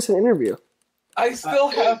never gave us an interview. I still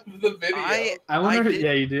have the video. I wonder. did-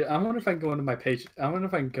 Yeah, you do. I wonder if I can go into my page. I wonder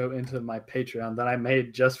if I can go into my Patreon that I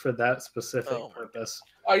made just for that specific Oh my purpose.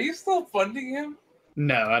 Are you still funding him?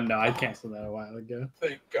 No, I canceled that a while ago.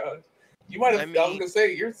 Thank God. You might have. I I was mean- gonna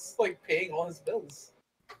say you're like paying all his bills.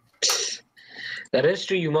 That is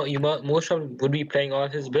true. Most of them would be paying all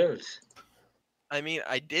his bills. I mean,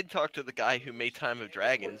 I did talk to the guy who made Time of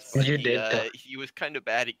Dragons. But You did talk. He was kind of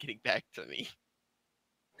bad at getting back to me.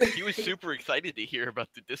 He was super excited to hear about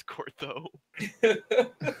the Discord, though.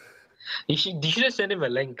 You should have sent him a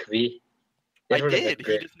link, V. I That would have been did. He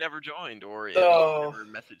great. just never joined or Oh. never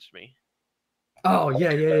messaged me. Oh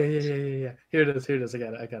yeah. Here it is. I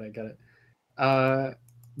got it.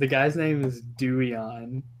 The guy's name is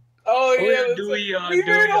Deacon. Oh Oh, yeah, yeah, that's Dewey like, on, he made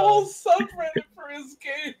Dewey a whole on. subreddit for his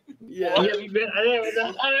game. Yeah. Yeah, I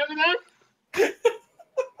remember that.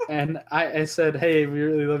 And I said, hey, we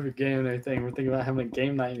really love your game and everything. We're thinking about having a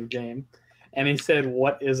game night in your game. And he said,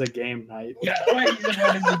 what is a game night? Yeah, he said,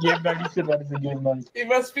 what is the game night? He said, what is the game night? He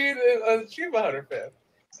must be a Achievement Hunter fan.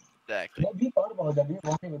 Exactly. Yeah, we thought about that. We were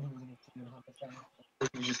walking with him.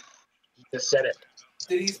 He just said it.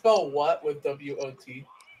 Did he spell what with W-O-T?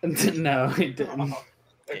 No, he didn't. Oh,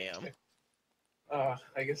 Damn.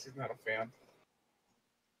 I guess he's not a fan.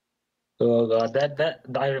 Oh God,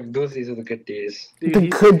 those days are the good days. Dude, The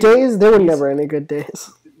good days? There were never any good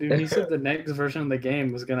days. Dude, he said the next version of the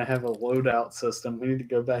game was going to have a loadout system. We need to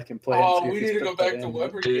go back and play it. Oh, and see if we he's need to put go that back to in.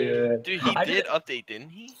 Weber. Dude, Dude, he I did update, didn't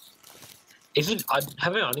he? Is it?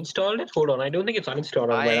 Have I uninstalled it? Hold on, I don't think it's uninstalled. On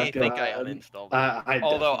my I laptop. think I God. uninstalled it. I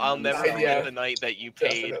Although I'll definitely never uninstalled Yeah. forget the night that you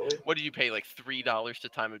paid. Definitely. What did you pay? Like $3 to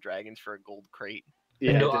Time of Dragons for a gold crate.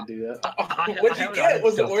 Yeah, No, I did do that. What'd you get?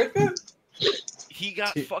 Was it worth it? He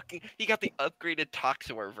got the upgraded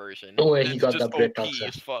Toxaware version. Oh, yeah, and he it's got the just upgraded OP Toxaware.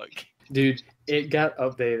 as fuck. Dude, it got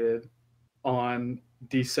updated on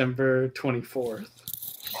December 24th.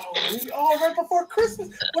 Oh, right before Christmas.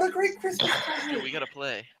 What a great Christmas Dude, present. we gotta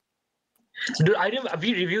play. Dude,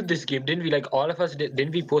 we reviewed this game, didn't we? Like all of us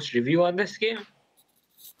didn't we post review on this game?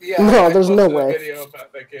 Yeah, No, I there's no posted a way. video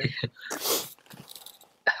about that game.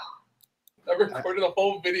 I recorded a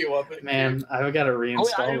whole video of it. Man, I've got to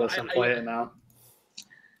reinstall this and play it now.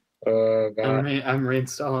 God. I'm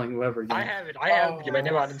reinstalling Weber I game. have it. I have the game. I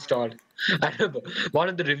never uninstalled. I remember one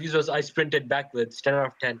of the reviews was I sprinted backwards. 10 out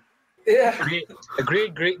of 10. Yeah. A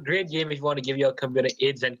great game if you want to give your computer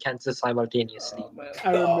AIDS and cancer simultaneously. Oh,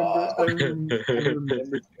 man, I remember.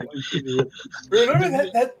 Remember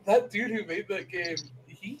that dude who made that game?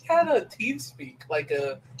 He had a TeamSpeak like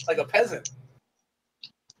a peasant.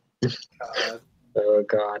 Oh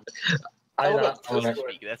God.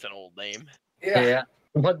 TeamSpeak, that's an old name. Yeah.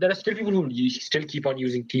 But there are still people who still keep on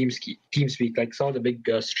using TeamSpeak, like some of the big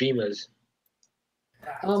streamers.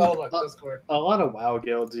 It's all about Discord. A lot of WoW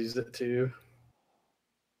guilds use it too.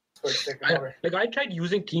 Discord's taking over. I tried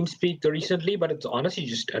using TeamSpeak recently, but it's honestly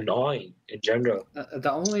just annoying in general.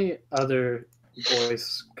 The only other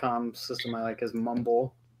voice comm system I like is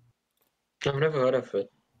Mumble. I've never heard of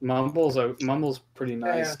it. Mumble's pretty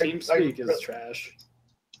nice. Yeah, TeamSpeak is trash.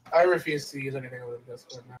 I refuse to use anything other than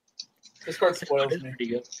Discord now. Discord spoils me. Pretty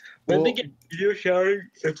good. When they get video sharing,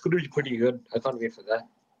 it's gonna be pretty good. I can't wait for that.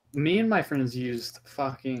 Me and my friends used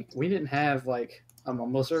we didn't have like a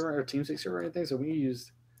Mumble server or TeamSpeak server or anything, so we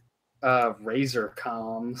used Razer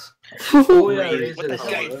comms. Oh yeah, What the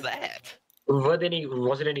Razer. hell is that?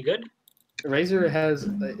 Was it any good?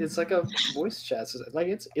 Razer it's like a voice chat system. Like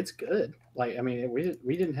it's good. Like I mean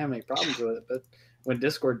we didn't have any problems with it, but when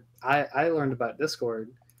Discord I learned about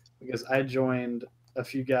Discord because I joined a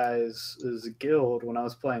few guys' guild when I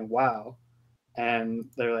was playing WoW. And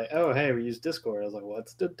they're like, "Oh, hey, we use Discord." I was like,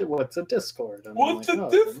 "What's a Discord?" And What's like, a "Oh,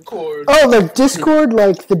 Discord? Oh, like Discord,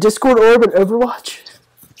 like the Discord orb in Overwatch?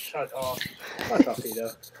 Shut off. Fuck off, Tito."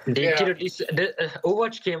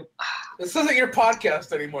 Overwatch came. This isn't your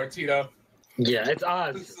podcast anymore, Tito. Yeah, it's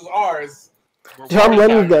ours. This is ours. Dude, I'm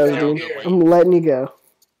letting you go, down dude. here. I'm letting you go.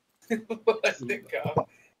 Let it go.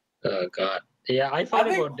 Oh God. Yeah, I found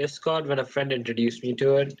out about Discord when a friend introduced me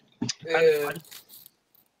to it. Yeah.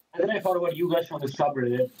 And then I thought about you guys on the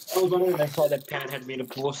subreddit. I was wondering when I saw that Pan had made a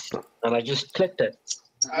post, and I just clicked it.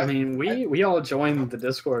 I mean, we all joined the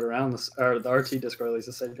Discord around this, or the RT Discord at least.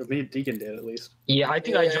 The same. Me and Deacon did at least. Yeah, I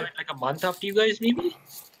think I joined like a month after you guys, maybe.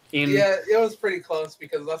 Yeah, it was pretty close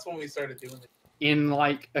because that's when we started doing it. In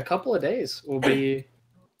like a couple of days, we'll be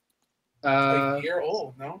a year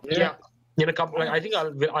old. No. Yeah. In a couple, like, I think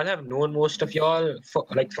I'll have known most of y'all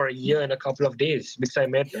for a year and a couple of days because I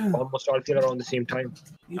met almost all of you around the same time.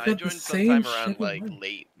 I joined sometime around like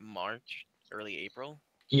late March, early April.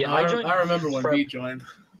 Yeah, I remember when we joined.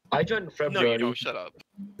 I joined in February. No, you don't. Shut up.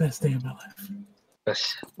 Best day of my life.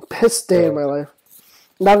 Best day of my life.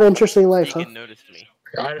 Not an interesting life, Deacon noticed me.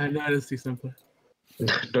 I noticed you sometime.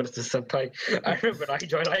 Noticed this sometime. I remember when I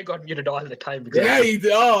joined, I got muted all the time. Because you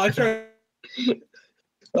did. Oh, I tried.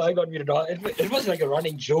 I got muted all. It was like a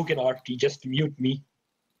running joke in RT just to mute me.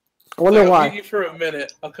 I wonder why. I'll mute you for a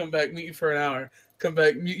minute. I'll come back, mute you for an hour. Come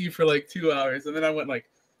back, mute you for like 2 hours, and then I went like,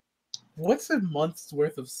 "What's a month's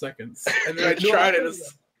worth of seconds?" And then I tried it.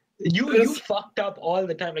 You fucked up all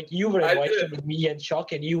the time. Like you were invited with me and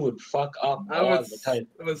Shock, and you would fuck up all the time.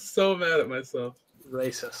 I was so mad at myself.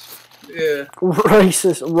 Racist. Yeah.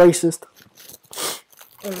 Racist.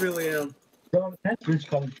 I really am. John, that bridge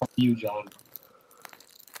coming from you, John.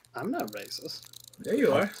 I'm not racist. There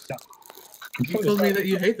you are. You told me that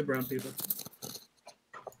you hate the brown people.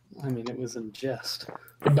 I mean, it was in jest.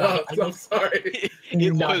 Oh, I'm sorry.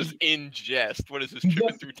 It was in jest. What is this,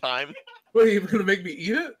 tripping through time? What, are you going to make me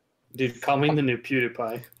eat it? Dude, call me the new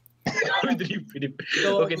PewDiePie. Okay,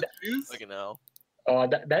 Look at now.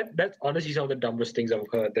 That's honestly some of the dumbest things I've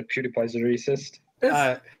heard. That PewDiePie's a racist.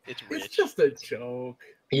 It's just a joke.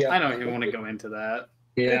 Yeah, I don't even want to go into that.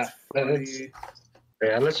 Yeah,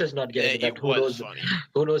 let's just not get into that. It was funny.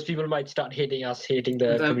 Who knows? People might start hating us, hating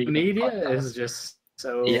the media is just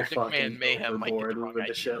so fucking mayhem overboard with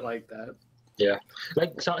the shit like that. Yeah,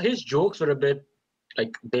 like so his jokes were a bit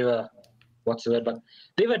like they were what's the word? But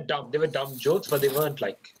they were dumb. They were dumb jokes, but they weren't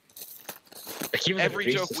like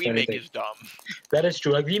every joke we make is dumb. That is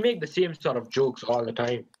true. Like we make the same sort of jokes all the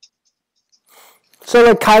time. So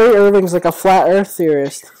like Kyrie Irving's like a flat Earth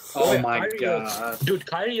theorist. Oh my god, dude!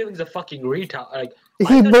 Kyrie Irving's a fucking retard. Like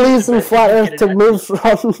he believes in flat Earth to move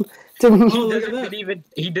from.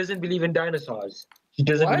 He doesn't believe in dinosaurs. He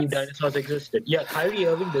doesn't believe dinosaurs existed. Yeah, Kyrie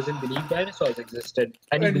Irving doesn't believe dinosaurs existed,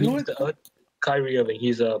 and he believes the Earth. Kyrie Irving,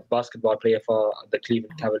 he's a basketball player for the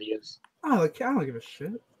Cleveland Cavaliers. Oh, like, I don't give a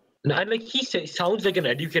shit. No, and like he sounds like an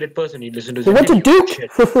educated person. You listen to. He went to Duke.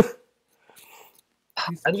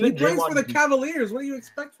 He plays for the Cavaliers. What do you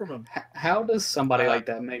expect from him? How does somebody like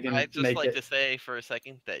that make it? I'd just like to say for a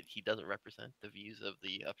second that he doesn't represent the views of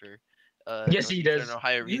the upper. Yes, he does.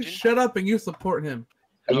 Ohio region. You shut up and you support him.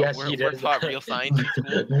 Yes, he does. We're taught real science in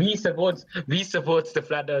school. We supports the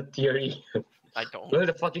flat Earth theory. I don't. Well,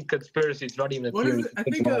 the fucking conspiracy. It's not even a theory.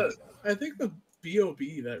 I think the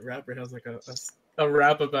B.O.B. that rapper has like a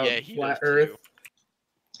rap about flat Earth.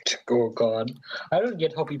 Oh god, I don't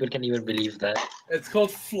get how people can even believe that. It's called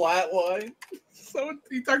Flatline. So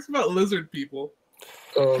he talks about lizard people.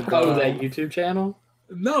 Oh god, that YouTube channel?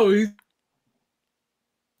 No,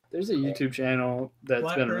 there's a YouTube channel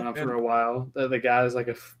that's been around for a while. The guy's like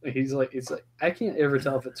he's like I can't ever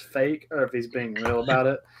tell if it's fake or if he's being real about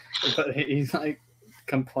it. But he's like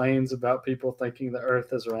complains about people thinking the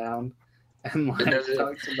Earth is round. And like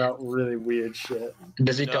talks about really weird shit.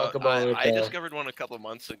 Does he talk about? I discovered one a couple of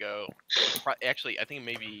months ago. Actually, I think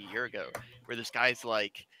maybe a year ago, where this guy's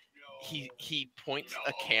like, he points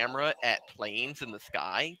a camera at planes in the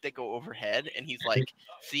sky that go overhead, and he's like,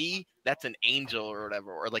 "See, that's an angel or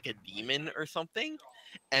whatever, or like a demon or something."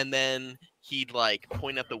 And then he'd like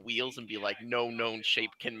point at the wheels and be like, "No known shape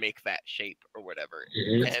can make that shape or whatever."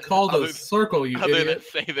 It's called a circle, you idiot. Other than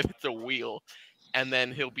say that it's a wheel, and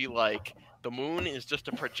then he'll be like, "The moon is just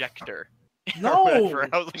a projector." No! I was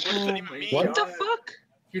like, what does that even mean? What the fuck?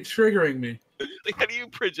 You're triggering me. Like, how do you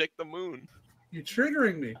project the moon? You're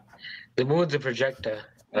triggering me. The moon's a projector.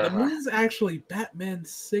 The moon's actually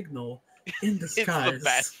Batman's signal in disguise. It's the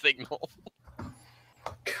bat signal.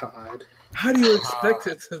 God. How do you expect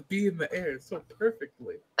it to be in the air so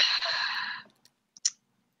perfectly?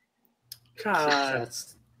 God.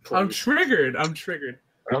 I'm triggered. I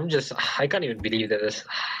can't even believe that.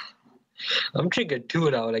 I'm triggered too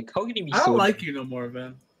now. Like, how can you be I don't like you no more,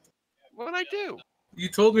 man. What'd I do? You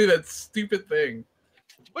told me that stupid thing.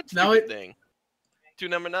 What stupid thing? 2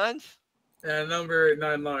 number 9s? And a number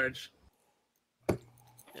 9 large. And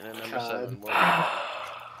a number 7.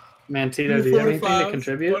 Man, Tito, do you have anything to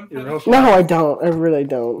contribute? No, I don't. I really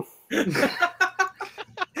don't.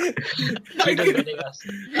 I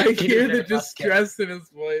hear the distress in his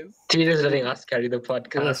voice. Tina's letting us carry the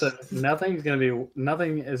podcast. Listen,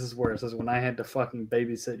 nothing is as worse as when I had to fucking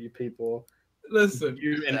babysit you people. Listen,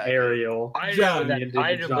 you and Ariel. I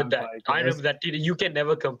remember that. Tina, you can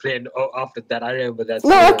never complain after that. I remember that.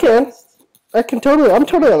 No, I can. I'm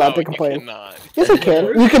totally allowed to complain. Yes, I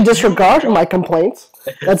can. You can disregard my complaints.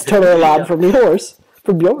 That's totally allowed from yours.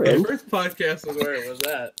 From your end. The first podcast was where it was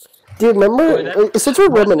at. Dude, remember, since we're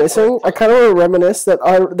reminiscing, I kind of want to reminisce that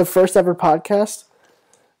the first ever podcast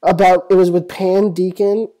it was with Pan,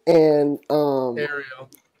 Deacon, and Ariel.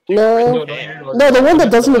 No, the one that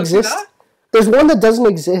doesn't exist. There's one that doesn't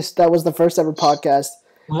exist. That was the first ever podcast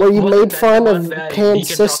where you made fun of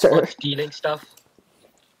Pan's sister. Stealing stuff.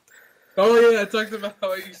 Oh yeah, I talked about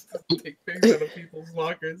how I used to take pictures out of people's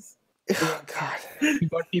lockers. Oh, God. You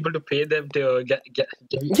got people to pay them to get.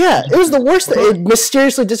 Yeah, it was the worst. It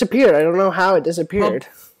mysteriously disappeared. I don't know how it disappeared.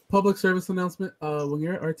 Public service announcement: when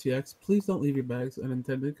you're at RTX, please don't leave your bags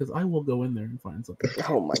unattended because I will go in there and find something.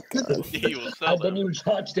 Oh my God! And then you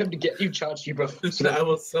charge them to get you charged cheaper. So I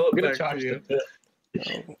will sell it back to you.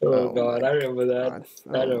 Oh God, I remember that.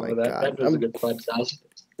 I remember that. That was a good podcast.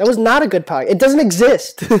 That was not a good podcast. It doesn't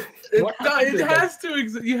exist. It has to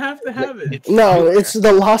exist. You have to have it. It's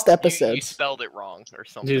the lost episodes. You spelled it wrong or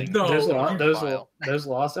something. Dude, those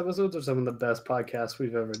lost episodes are some of the best podcasts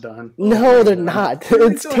we've ever done. No, they're not.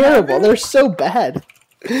 It's terrible. They're so bad.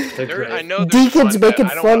 I know Deacon's making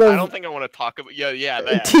fun of. I don't think I want to talk about. Yeah.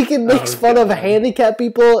 That. Deacon makes fun of handicapped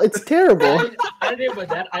people. It's terrible. I remember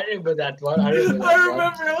that. I remember I was talking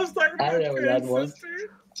about sister.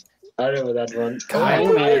 I remember that one. I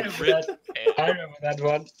remember that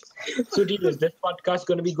one. So, Dean, is this podcast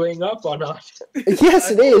going to be going up or not? Yes,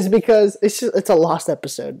 it is because it's a lost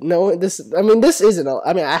episode. No, this isn't.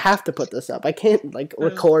 I have to put this up. I can't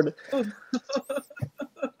record. Oh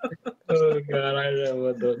God, I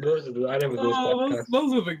remember those. I remember those podcasts.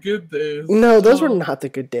 Those were the good days. No, those were not the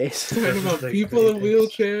good days. Talking about people in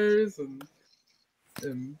wheelchairs and.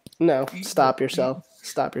 No, stop yourself.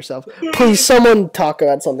 Stop yourself. Please, someone talk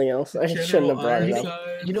about something else. I shouldn't have brought it up.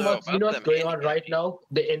 You know what's going on right now?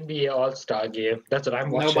 The NBA All-Star game. That's what I'm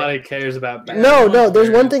watching. Nobody cares about that. No, there's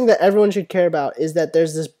one thing that everyone should care about is that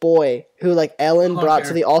there's this boy who Ellen brought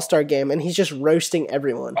to the All-Star game and he's just roasting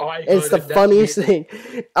everyone. It's the funniest thing.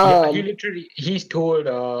 He's told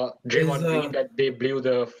Draymond Green that they blew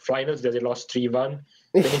the finals, that they lost 3-1.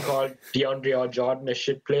 Then he called DeAndre Jordan a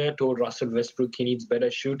shit player, told Russell Westbrook he needs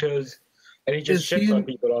better shooters. And he just shits on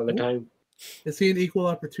people all the time. Is he an equal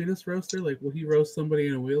opportunist roaster? Will he roast somebody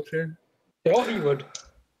in a wheelchair? Yeah, he would.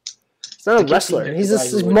 He's not a wrestler. He's a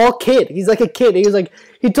small kid. He's like a kid. He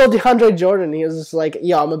told DeAndre Jordan, he was just like,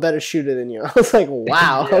 "Yo, I'm a better shooter than you." I was like,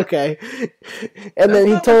 "Wow, okay." And then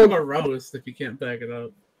he told him a roast if you can't back it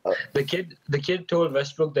up. The kid told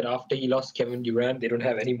Westbrook that after he lost Kevin Durant, they don't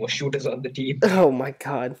have any more shooters on the team. Oh my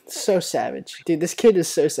God, so savage, dude! This kid is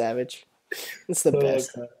so savage. It's the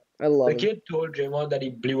best. God. I love it. The kid told Draymond that he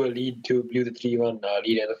blew the 3-1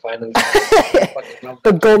 lead in the finals.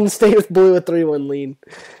 The Golden State blew a 3-1 lead.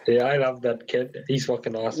 Yeah, I love that kid. He's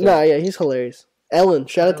fucking awesome. No, yeah, he's hilarious. Ellen,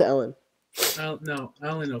 shout out to Ellen. No, I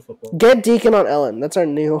only know football. Get Deacon on Ellen. That's our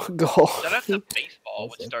new goal. Shout out to baseball,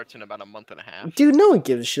 which starts in about a month and a half. Dude, no one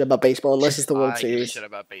gives a shit about baseball unless it's the World Series. I give a shit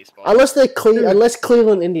about baseball. Unless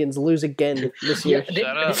Cleveland Indians lose again this year.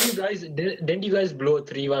 Didn't you guys blow a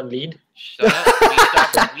 3-1 lead? Shut up.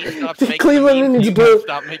 We stopped making Cleveland Indians blew.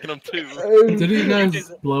 Stop making them too. Did you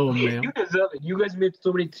guys blow them, man? You deserve it. You guys made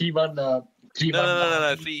so many 3-1. No. See,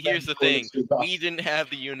 here's the thing. We didn't have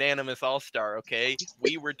the unanimous All-Star, okay?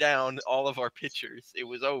 We were down all of our pitchers. It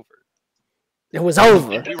was over. It was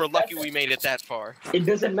over. And we were lucky we made it that far. It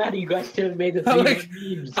doesn't matter. You guys still made the 3-1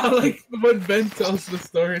 leads. I like when Ben tells the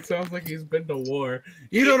story. It sounds like he's been to war.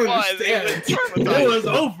 You don't understand. It was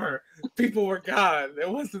over. People were gone. It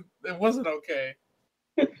wasn't okay.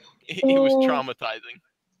 It was traumatizing.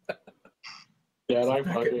 Yeah,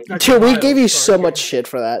 Dude, we gave you so much shit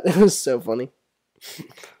for that. It was so funny.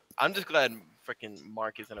 I'm just glad freaking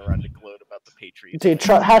Mark isn't around to gloat about the Patriots. Dude,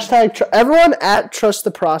 everyone at Trust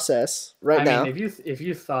the Process now. I mean, if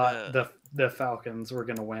you thought the Falcons were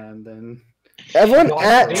gonna win, then everyone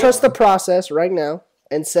at Trust the Process right now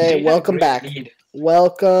and say welcome back.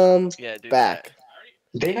 Welcome back.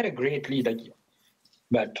 They had a great lead,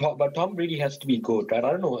 but Tom Brady has to be good, right?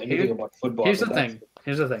 I don't know anything about football. Here's the thing.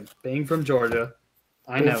 Being from Georgia,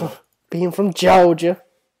 I know. Being from Georgia.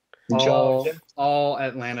 All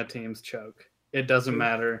Atlanta teams choke. It doesn't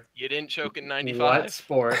matter. You didn't choke in 95. What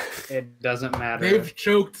sport? It doesn't matter. They've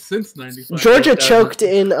choked since 95. Georgia choked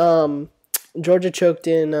in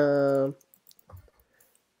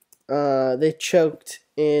They choked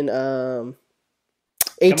in Come on,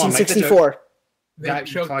 1864. They Got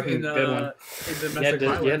choked fucking in, good one. in You domestic had to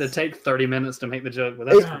violence. take 30 minutes to make the joke, but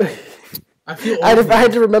that's fine. I feel I old.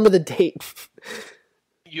 had to remember the date.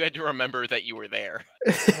 You had to remember that you were there.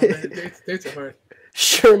 Dates are hard.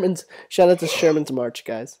 Sherman's. Shout out to Sherman's March,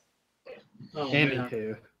 guys. Oh, man.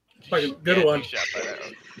 Anywho. Fucking good Yeah, one. big shout that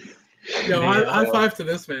out. Yo, Yeah. high five to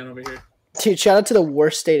this man over here. Dude, shout out to the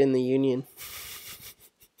worst state in the union.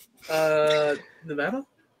 Nevada?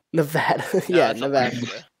 Nevada. No, Yeah, that's Nevada.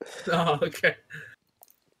 Alaska. Oh, okay.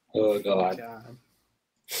 Oh god. God.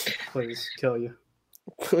 Please, kill you.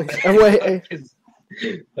 Oh, wait.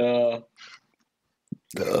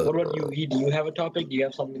 What about you? Do you have a topic? Do you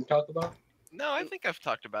have something to talk about? No, I think I've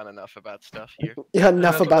talked about enough about stuff here. Yeah,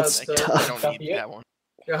 enough Enough about about I stuff. don't need that one.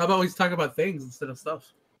 Yeah, how about we talk about things instead of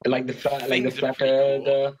stuff? Like the flat, like the Things are flat, pretty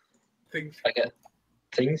cool. Things. like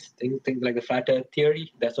things like the flat Earth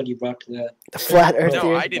theory. That's what you brought to the. The flat Earth No,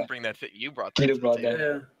 theory. I didn't bring that. You brought that. You to the brought table.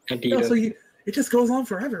 that. Yeah. Indeed. No, so it just goes on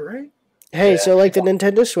forever, right? Hey, so like the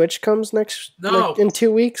Nintendo Switch comes next No. like, in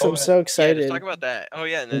 2 weeks. Oh, I'm so Yeah, excited. let's talk about that. Oh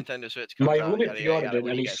yeah, Nintendo Switch comes My out. roommate Yada, yada, pre-ordered yada. it, What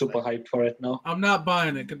and do you he's guys super think? hyped for it now. I'm not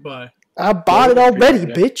buying it. Goodbye. I bought it Yeah, already, yeah.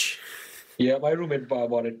 bitch. Yeah, my roommate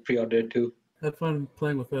bought it, pre-ordered it too. Have fun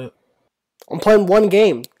playing with it. I'm playing one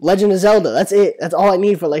game, Legend of Zelda. That's it. That's all I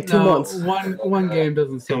need for like 2 months. One game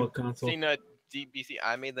doesn't sell a console. See, DBC,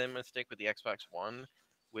 I made the mistake with the Xbox One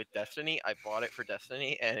with Destiny. I bought it for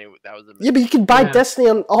Destiny, and that was a mistake. Yeah, but you can buy Yeah. Destiny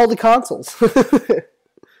on all the consoles.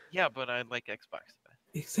 Yeah, but I like Xbox.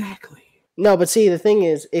 Exactly. No, but see, the thing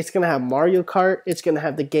is, it's gonna have Mario Kart. It's gonna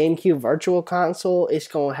have the GameCube Virtual Console. It's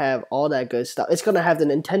gonna have all that good stuff. It's gonna have the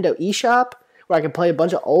Nintendo eShop where I can play a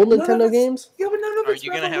bunch of old None of Nintendo it's- games. Yeah, but none of Are it's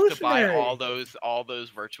you gonna have to buy revolutionary. all those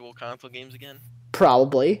virtual console games again?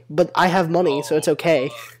 Probably, but I have money, so it's okay.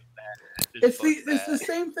 It's the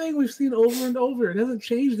same thing we've seen over and over. It hasn't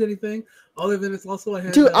changed anything other than it's also a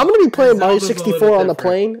Dude, I'm gonna be playing Mario Zelda's a little 64 on the different.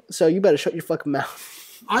 plane, so you better shut your fucking mouth.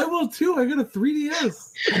 I will too. I got a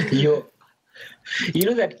 3DS. You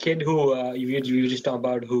know that kid who you were just talking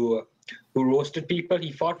about who roasted people?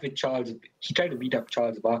 He fought with Charles. He tried to beat up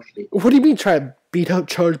Charles Barkley. What do you mean try to beat up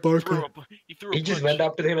Charles Barkley? He just went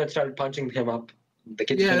up to him and started punching him up. The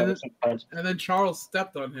kid Yeah, went up and started punching. And then Charles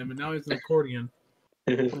stepped on him, and now he's an accordion.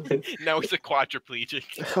 Now he's a quadriplegic.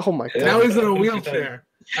 Oh my god. Now he's in a wheelchair.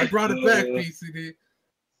 I brought it back, BCD.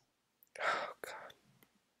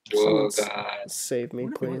 Oh Someone god. save me,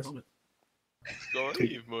 please.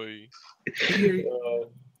 Save me.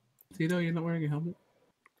 Tito, you're not wearing a helmet?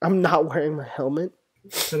 I'm not wearing my helmet.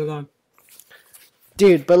 Put it on.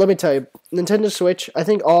 Dude, but let me tell you, Nintendo Switch, I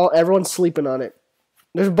think everyone's sleeping on it.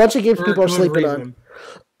 There's a bunch of games For people are good sleeping reason.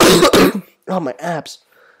 on. Oh, my abs.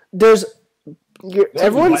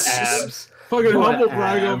 Everyone's... abs? Fucking What humble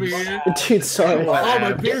brag over abs? here. Dude, sorry. What Oh,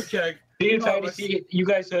 my abs? beer keg. You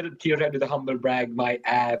guys heard it here to the humble brag, my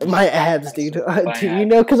abs. My abs, dude. Dude, abs. you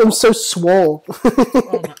know, because I'm so swole.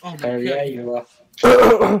 Oh, my Yeah, keg. you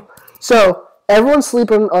are. So, everyone's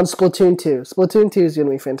sleeping on Splatoon 2. Splatoon 2 is going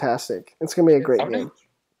to be fantastic. It's going to be a great game.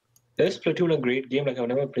 Is Splatoon a great game? Like I've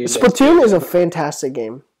never played. Splatoon is a fantastic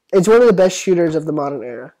game. It's one of the best shooters of the modern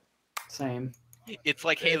era. Same. It's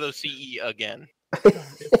like Halo CE again.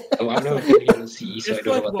 I've never played Halo CE, so I It's don't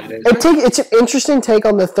like know what that is. It's an interesting take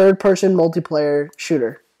on the third-person multiplayer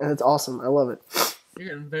shooter, and it's awesome. I love it. You're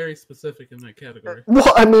getting very specific in that category.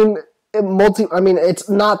 Well, I mean, it's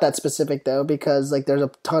not that specific though, because like there's a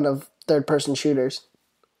ton of third-person shooters.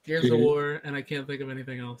 Gears of War, and I can't think of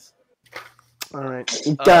anything else. All right,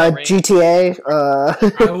 Rain- GTA,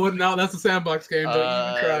 I wouldn't know. That's a sandbox game. Don't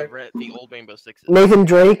even try. The old Rainbow Six. Nathan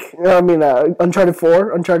Drake. Uncharted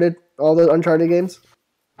 4, all the Uncharted games.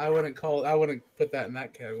 I wouldn't put that in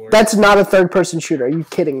that category. That's not a third-person shooter. Are you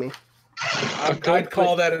kidding me? I'd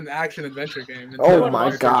call that an action-adventure game. Oh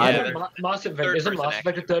my God. Yeah, Mass Effect third-person isn't Mass Effect a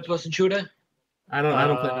action. third-person shooter? I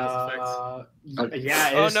don't play Mass Effect. Yeah,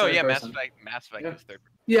 it Oh is no, third yeah, person. Mass Effect Yeah. is third.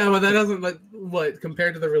 Yeah, but that doesn't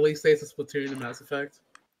compared to the release dates of Splatoon and Mass Effect.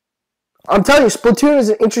 I'm telling you, Splatoon is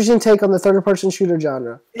an interesting take on the third-person shooter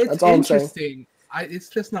genre. It's That's all I'm saying. interesting. It's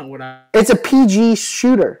just not what I It's a PG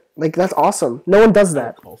shooter. Like, that's awesome. No one does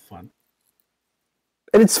that. call fun.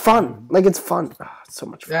 And it's fun. Like, it's fun. Oh, it's so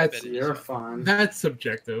much fun. That's You're fun. that's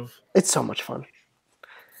subjective. It's so much fun.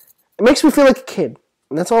 It makes me feel like a kid.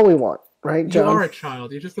 And that's all we want. Right, You John? are a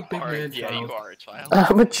child. You're just a big Alright, man yeah, child. you are a child.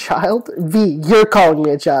 I'm a child? V, you're calling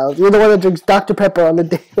me a child. You're the one that drinks Dr. Pepper on the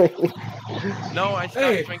daily. No, I stopped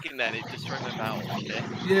Hey. drinking that. It destroyed my bowels. Okay?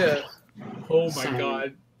 Yeah. Oh my Same.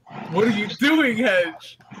 god. What are you doing,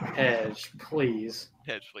 Hedge? Hedge, please.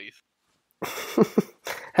 Hedge, please.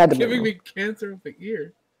 Had to be. Giving me cancer of the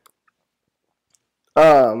ear.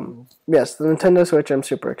 Yes, the Nintendo Switch. I'm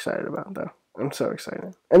super excited about though. I'm so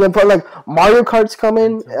excited. And then like Mario Kart's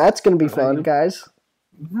coming. That's gonna be fun, guys.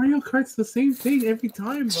 Mario Kart's the same thing every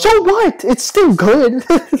time. Bro. So what? It's still good.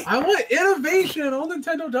 I want innovation. All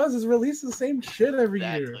Nintendo does is release the same shit every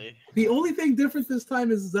year. The only thing different this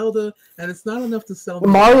time is Zelda, and it's not enough to sell.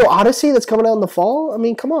 Mario Odyssey that's coming out in the fall. I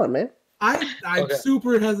mean, come on, man. I'm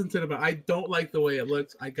super hesitant about it. I don't like the way it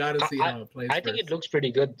looks. I gotta see how it plays. I think it looks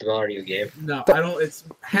pretty good, the Mario game. No, I don't. It's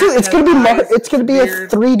dude, it's gonna be it's gonna be a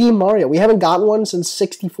 3D Mario. We haven't gotten one since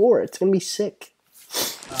 64. It's gonna be sick.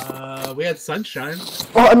 We had Sunshine.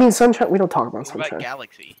 Oh, I mean Sunshine. We don't talk about Sunshine. What about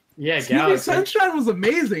Galaxy? Yeah, Galaxy. Sunshine was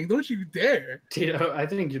amazing. Don't you dare. Tito, I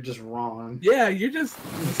think you're just wrong. Yeah, you're just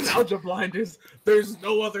nostalgia blinders. There's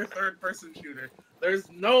no other third-person shooter.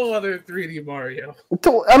 There's no other 3D Mario.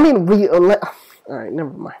 I mean, all right,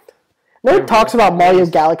 never mind. No one talks about Mario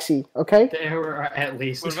Galaxy, okay? There were at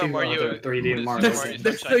least two other 3D Mario.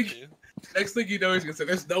 Next thing you know, he's gonna say,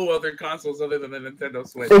 "There's no other consoles other than the Nintendo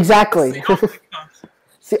Switch." Exactly.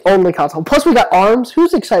 It's the only console. Plus, we got ARMS.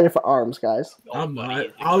 Who's excited for ARMS, guys? I'm not.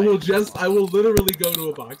 I will literally go to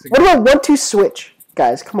a boxing. What about 1-2 Switch,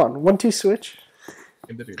 guys? Come on, 1-2 Switch.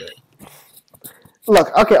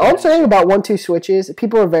 Look, okay. All I'm saying about 1-2 Switch is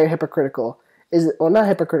people are very hypocritical. Not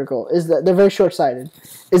hypocritical. Is that they're very short-sighted.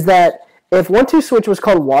 Is that if 1-2 Switch was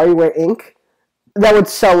called WarioWare Inc., that would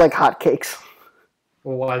sell like hotcakes.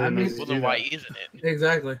 Well, why then why isn't it?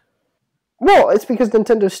 Exactly. Well, it's because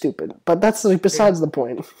Nintendo's stupid, but that's like besides the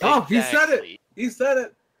point. Oh, he said it. He said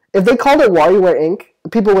it. If they called it WarioWare Inc.,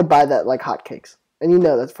 people would buy that like hotcakes, and you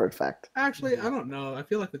know that's for a fact. Actually, I don't know. I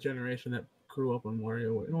feel like the generation that grew up on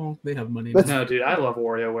WarioWare, well, they have money. No, dude, I love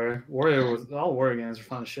WarioWare. All Wario games are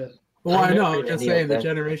fun as shit. Well, I know. I'm just saying the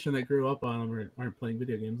generation that grew up on them aren't playing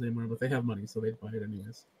video games anymore, but they have money, so they'd buy it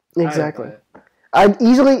anyways. Exactly.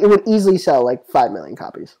 It would easily sell like 5 million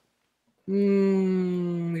copies.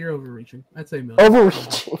 You're overreaching. I'd say million.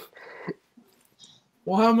 Overreaching.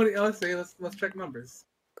 Well, how many? Let's check numbers.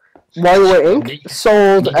 WarioWare Inc.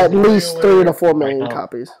 sold at least 3 to 4 million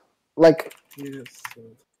copies. Like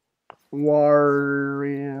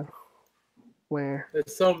WarioWare.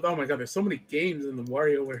 Oh my god, there's so many games in the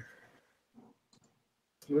WarioWare.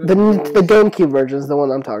 The GameCube version is the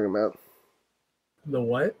one I'm talking about. The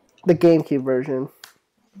what? The GameCube version.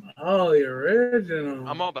 Oh, the original.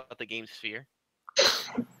 I'm all about the Game Sphere.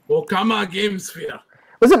 Well, come on, Game Sphere.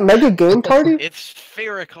 Was it Mega Game Party? It's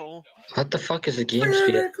spherical. What the fuck is a Game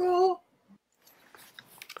Sphere?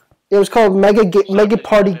 It was called Mega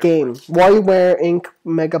Party Game. WarioWare Inc.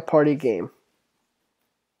 Mega Party Game.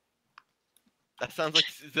 That sounds like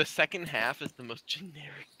the second half is the most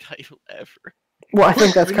generic title ever. Well, I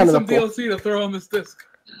think that's kind of the point. DLC to throw on this disc.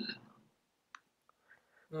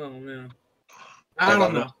 Oh man, I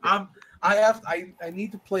don't know. I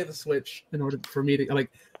need to play the Switch in order for me to like.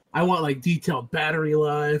 I want like detailed battery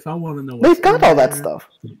life. I want to know. They've got all that stuff.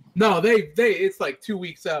 No, it's like 2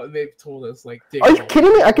 weeks out, and they've told us like. Are you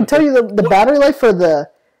kidding me? I can tell you the battery life for the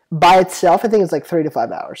by itself. I think it's like 3 to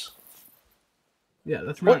 5 hours. Yeah,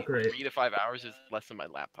 that's not great. 3 to 5 hours is less than my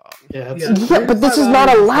laptop. Yeah, but this is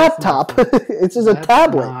not a laptop. It's just a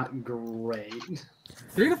tablet. Not great.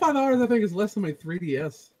 3 to 5 hours, I think, is less than my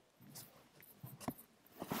 3DS.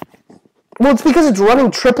 Well, it's because it's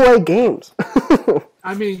running AAA games.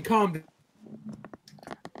 I mean, calm down.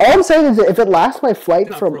 All I'm saying is that if it lasts my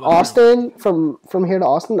flight from Austin, from here to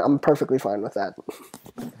Austin, I'm perfectly fine with that.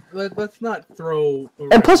 Let's not throw...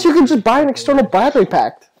 And plus, you can just buy an external battery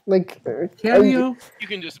pack. Like, can you? You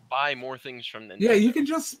can just buy more things from Nintendo. Yeah, you can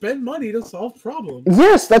just spend money to solve problems.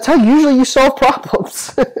 Yes, that's how usually you solve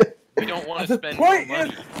problems. We don't want to spend more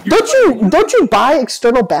money. Don't you buy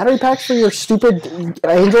external battery packs for your stupid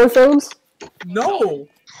Android phones? No.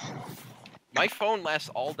 My phone lasts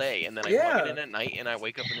all day, and then I plug it in at night, and I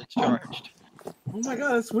wake up and it's charged. Oh my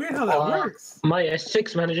god, that's weird how that works. My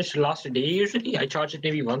S6 manages to last a day usually. I charge it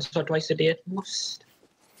maybe once or twice a day at most.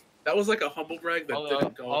 That was like a humble brag that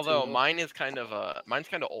didn't go although mine is kind of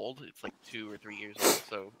old. It's like 2 or 3 years old,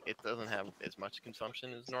 so it doesn't have as much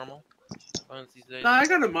consumption as normal phones these days. Nah, I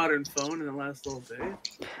got a modern phone and it lasts all day.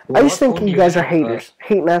 I just think you guys are haters.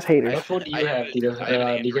 Hating ass haters. What phone do you have,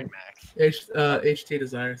 Android Max. HT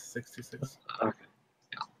Desire 626. Okay.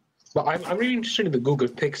 But I'm really interested in the Google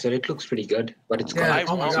Pixel. It looks pretty good, but it's I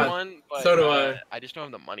want one, but so do I. I just don't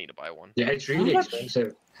have the money to buy one. Yeah, it's really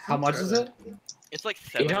expensive. How much is it? It's like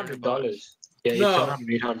 $800. Yeah, no.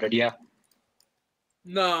 it's $800. Yeah.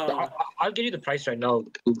 No. I'll give you the price right now.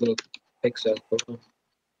 Google Pixel.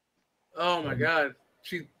 Oh my god.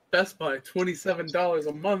 Best Buy $27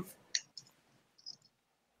 a month.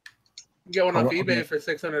 You get one off eBay for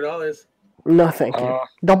 $600. No, thank you.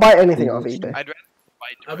 Don't buy anything off eBay. I'd rather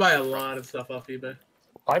I buy a lot of stuff off eBay.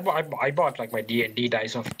 I bought like my D&D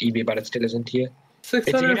dice off eBay, but it still isn't here.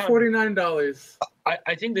 $649.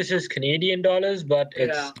 I think this is Canadian dollars, but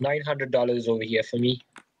it's $900 over here for me.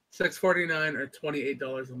 $649 or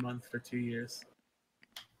 $28 a month for 2 years.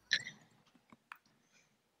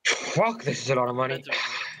 Fuck, this is a lot of money.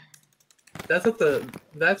 That's with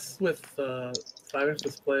 5-inch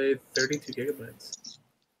display, 32 gigabytes.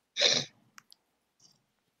 I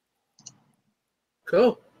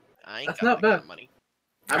Cool. ain't That's got not that kind bad. of money.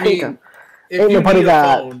 I mean, if ain't you nobody need a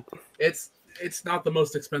got- phone, it's not the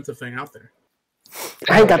most expensive thing out there.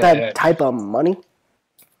 I ain't got that type of money.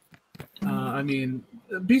 I mean,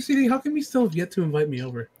 BCD, how come you still have yet to invite me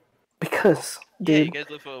over? Because, Yeah, you dude, guys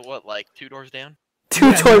live what, like 2 doors down?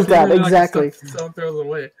 two towards that, exactly. Don't throw it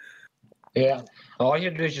away. Yeah. All you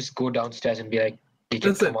have to do is just go downstairs and be like,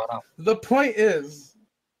 Deacon, Listen, come on up. the point is,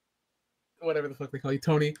 whatever the fuck they call you,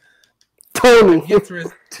 Tony. Tony.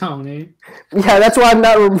 Tony. Yeah, that's why I'm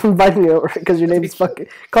not inviting you over, because your name's fucking...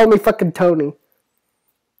 Call me fucking Tony.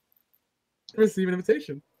 Receive an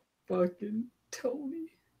invitation. Fucking Tony.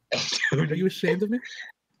 Are you ashamed of me?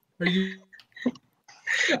 Are you...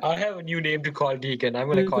 I have a new name to call Deacon. I'm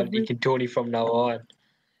gonna call Deacon Tony from now on.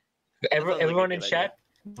 Everyone in chat,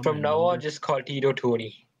 from now on, just call Tito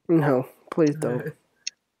Tony. No, please don't.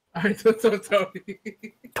 Alright, so Tony.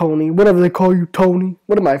 Tony, whatever they call you, Tony.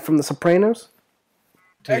 What am I, from The Sopranos?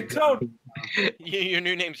 Hey, Tony! Your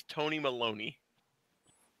new name's Tony Maloney.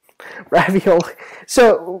 Ravioli.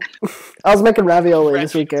 So, I was making ravioli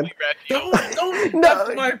this weekend. Don't No.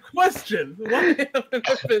 that's my question. Why haven't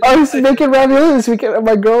I been I was making ravioli this weekend, and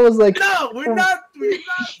my girl was like... No, we're not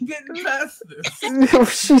getting past this.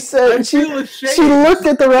 She said... I feel ashamed. She looked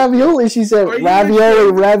at the ravioli, she said, Are you ravioli,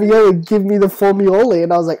 ashamed? ravioli, give me the formioli.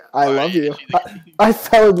 And I was like, I love you. I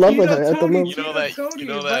fell in love with her at the Tony, moment. You know that Tony,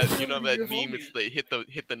 meme? It's the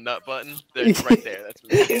hit the nut button. That's right there. That's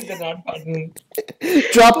me. Hit the nut button.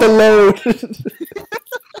 Drop the load.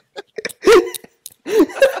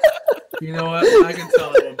 You know what? I can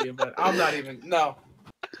tell it won't be invited. I'm not even. No.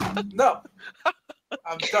 I'm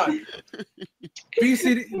done.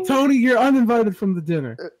 BCD, Tony, you're uninvited from the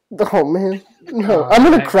dinner. Oh, man. No, I'm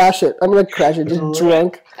going to crash it. I'm going to crash it. Just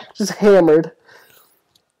drunk. Just hammered.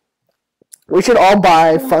 We should all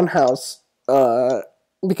buy Funhouse.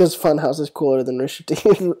 Because Funhouse is cooler than Rooster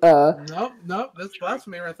Teeth. Nope. That's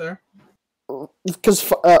blasphemy right there. Because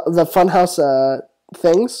the Funhouse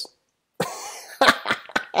things.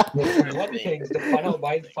 What things? The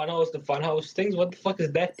funhouse things? What the fuck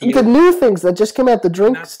is that? The new things that just came out, the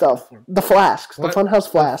drink stuff. The flasks. The Funhouse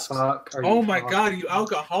flasks. Oh my god, you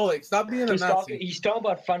alcoholic. Stop being a Nazi. He's talking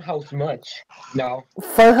about funhouse much. No.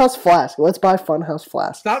 Funhouse flask. Let's buy Funhouse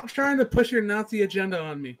flask. Stop trying to push your Nazi agenda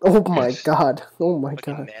on me. Oh my god. Oh my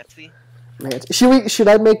Fucking god. Nazi. Should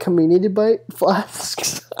I make community bite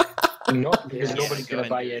flasks? No, because nobody's gonna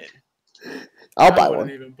buy it. I'll buy I wouldn't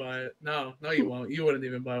one. even buy it. No, you won't. You wouldn't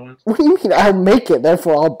even buy one. What do you mean? I'll make it,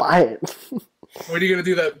 therefore I'll buy it. What are you gonna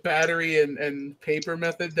do? That battery and paper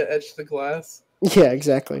method to etch the glass? Yeah,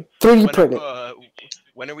 exactly. 3D print it.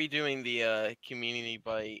 When are we doing the community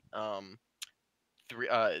bite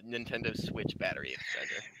Nintendo Switch battery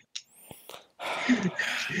extender?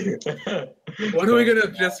 When are we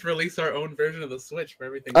gonna just release our own version of the Switch for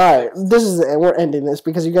everything? Alright, this is it. We're ending this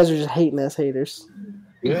because you guys are just hating ass haters.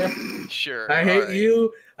 Yeah. Sure. I hate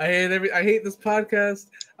you. I hate this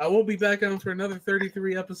podcast. I won't be back on for another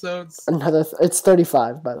 33 episodes. It's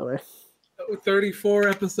 35, by the way. 34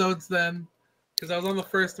 episodes then, because I was on the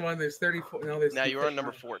first one. There's 34. No, there's. Now you're on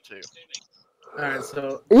number 4 too. All right,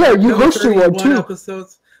 so Yeah, you hosted one 31 too.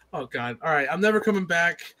 episodes. Oh god. All right, I'm never coming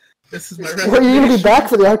back. This is my Well, you're gonna be resignation. back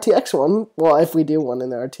for the RTX one. Well, if we do one in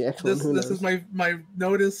the RTX one, who This knows? is my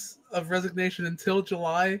notice of resignation until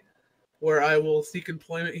July, where I will seek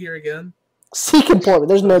employment here again. Seek employment.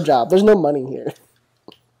 There's no job. There's no money here.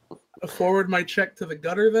 Forward my check to the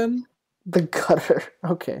gutter then. The gutter.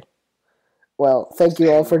 Okay. Well, thank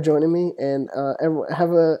you all for joining me, and everyone,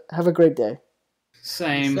 have a great day.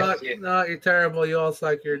 Same. Suck. No, you're terrible. You all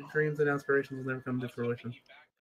suck. Your dreams and aspirations will never come to fruition.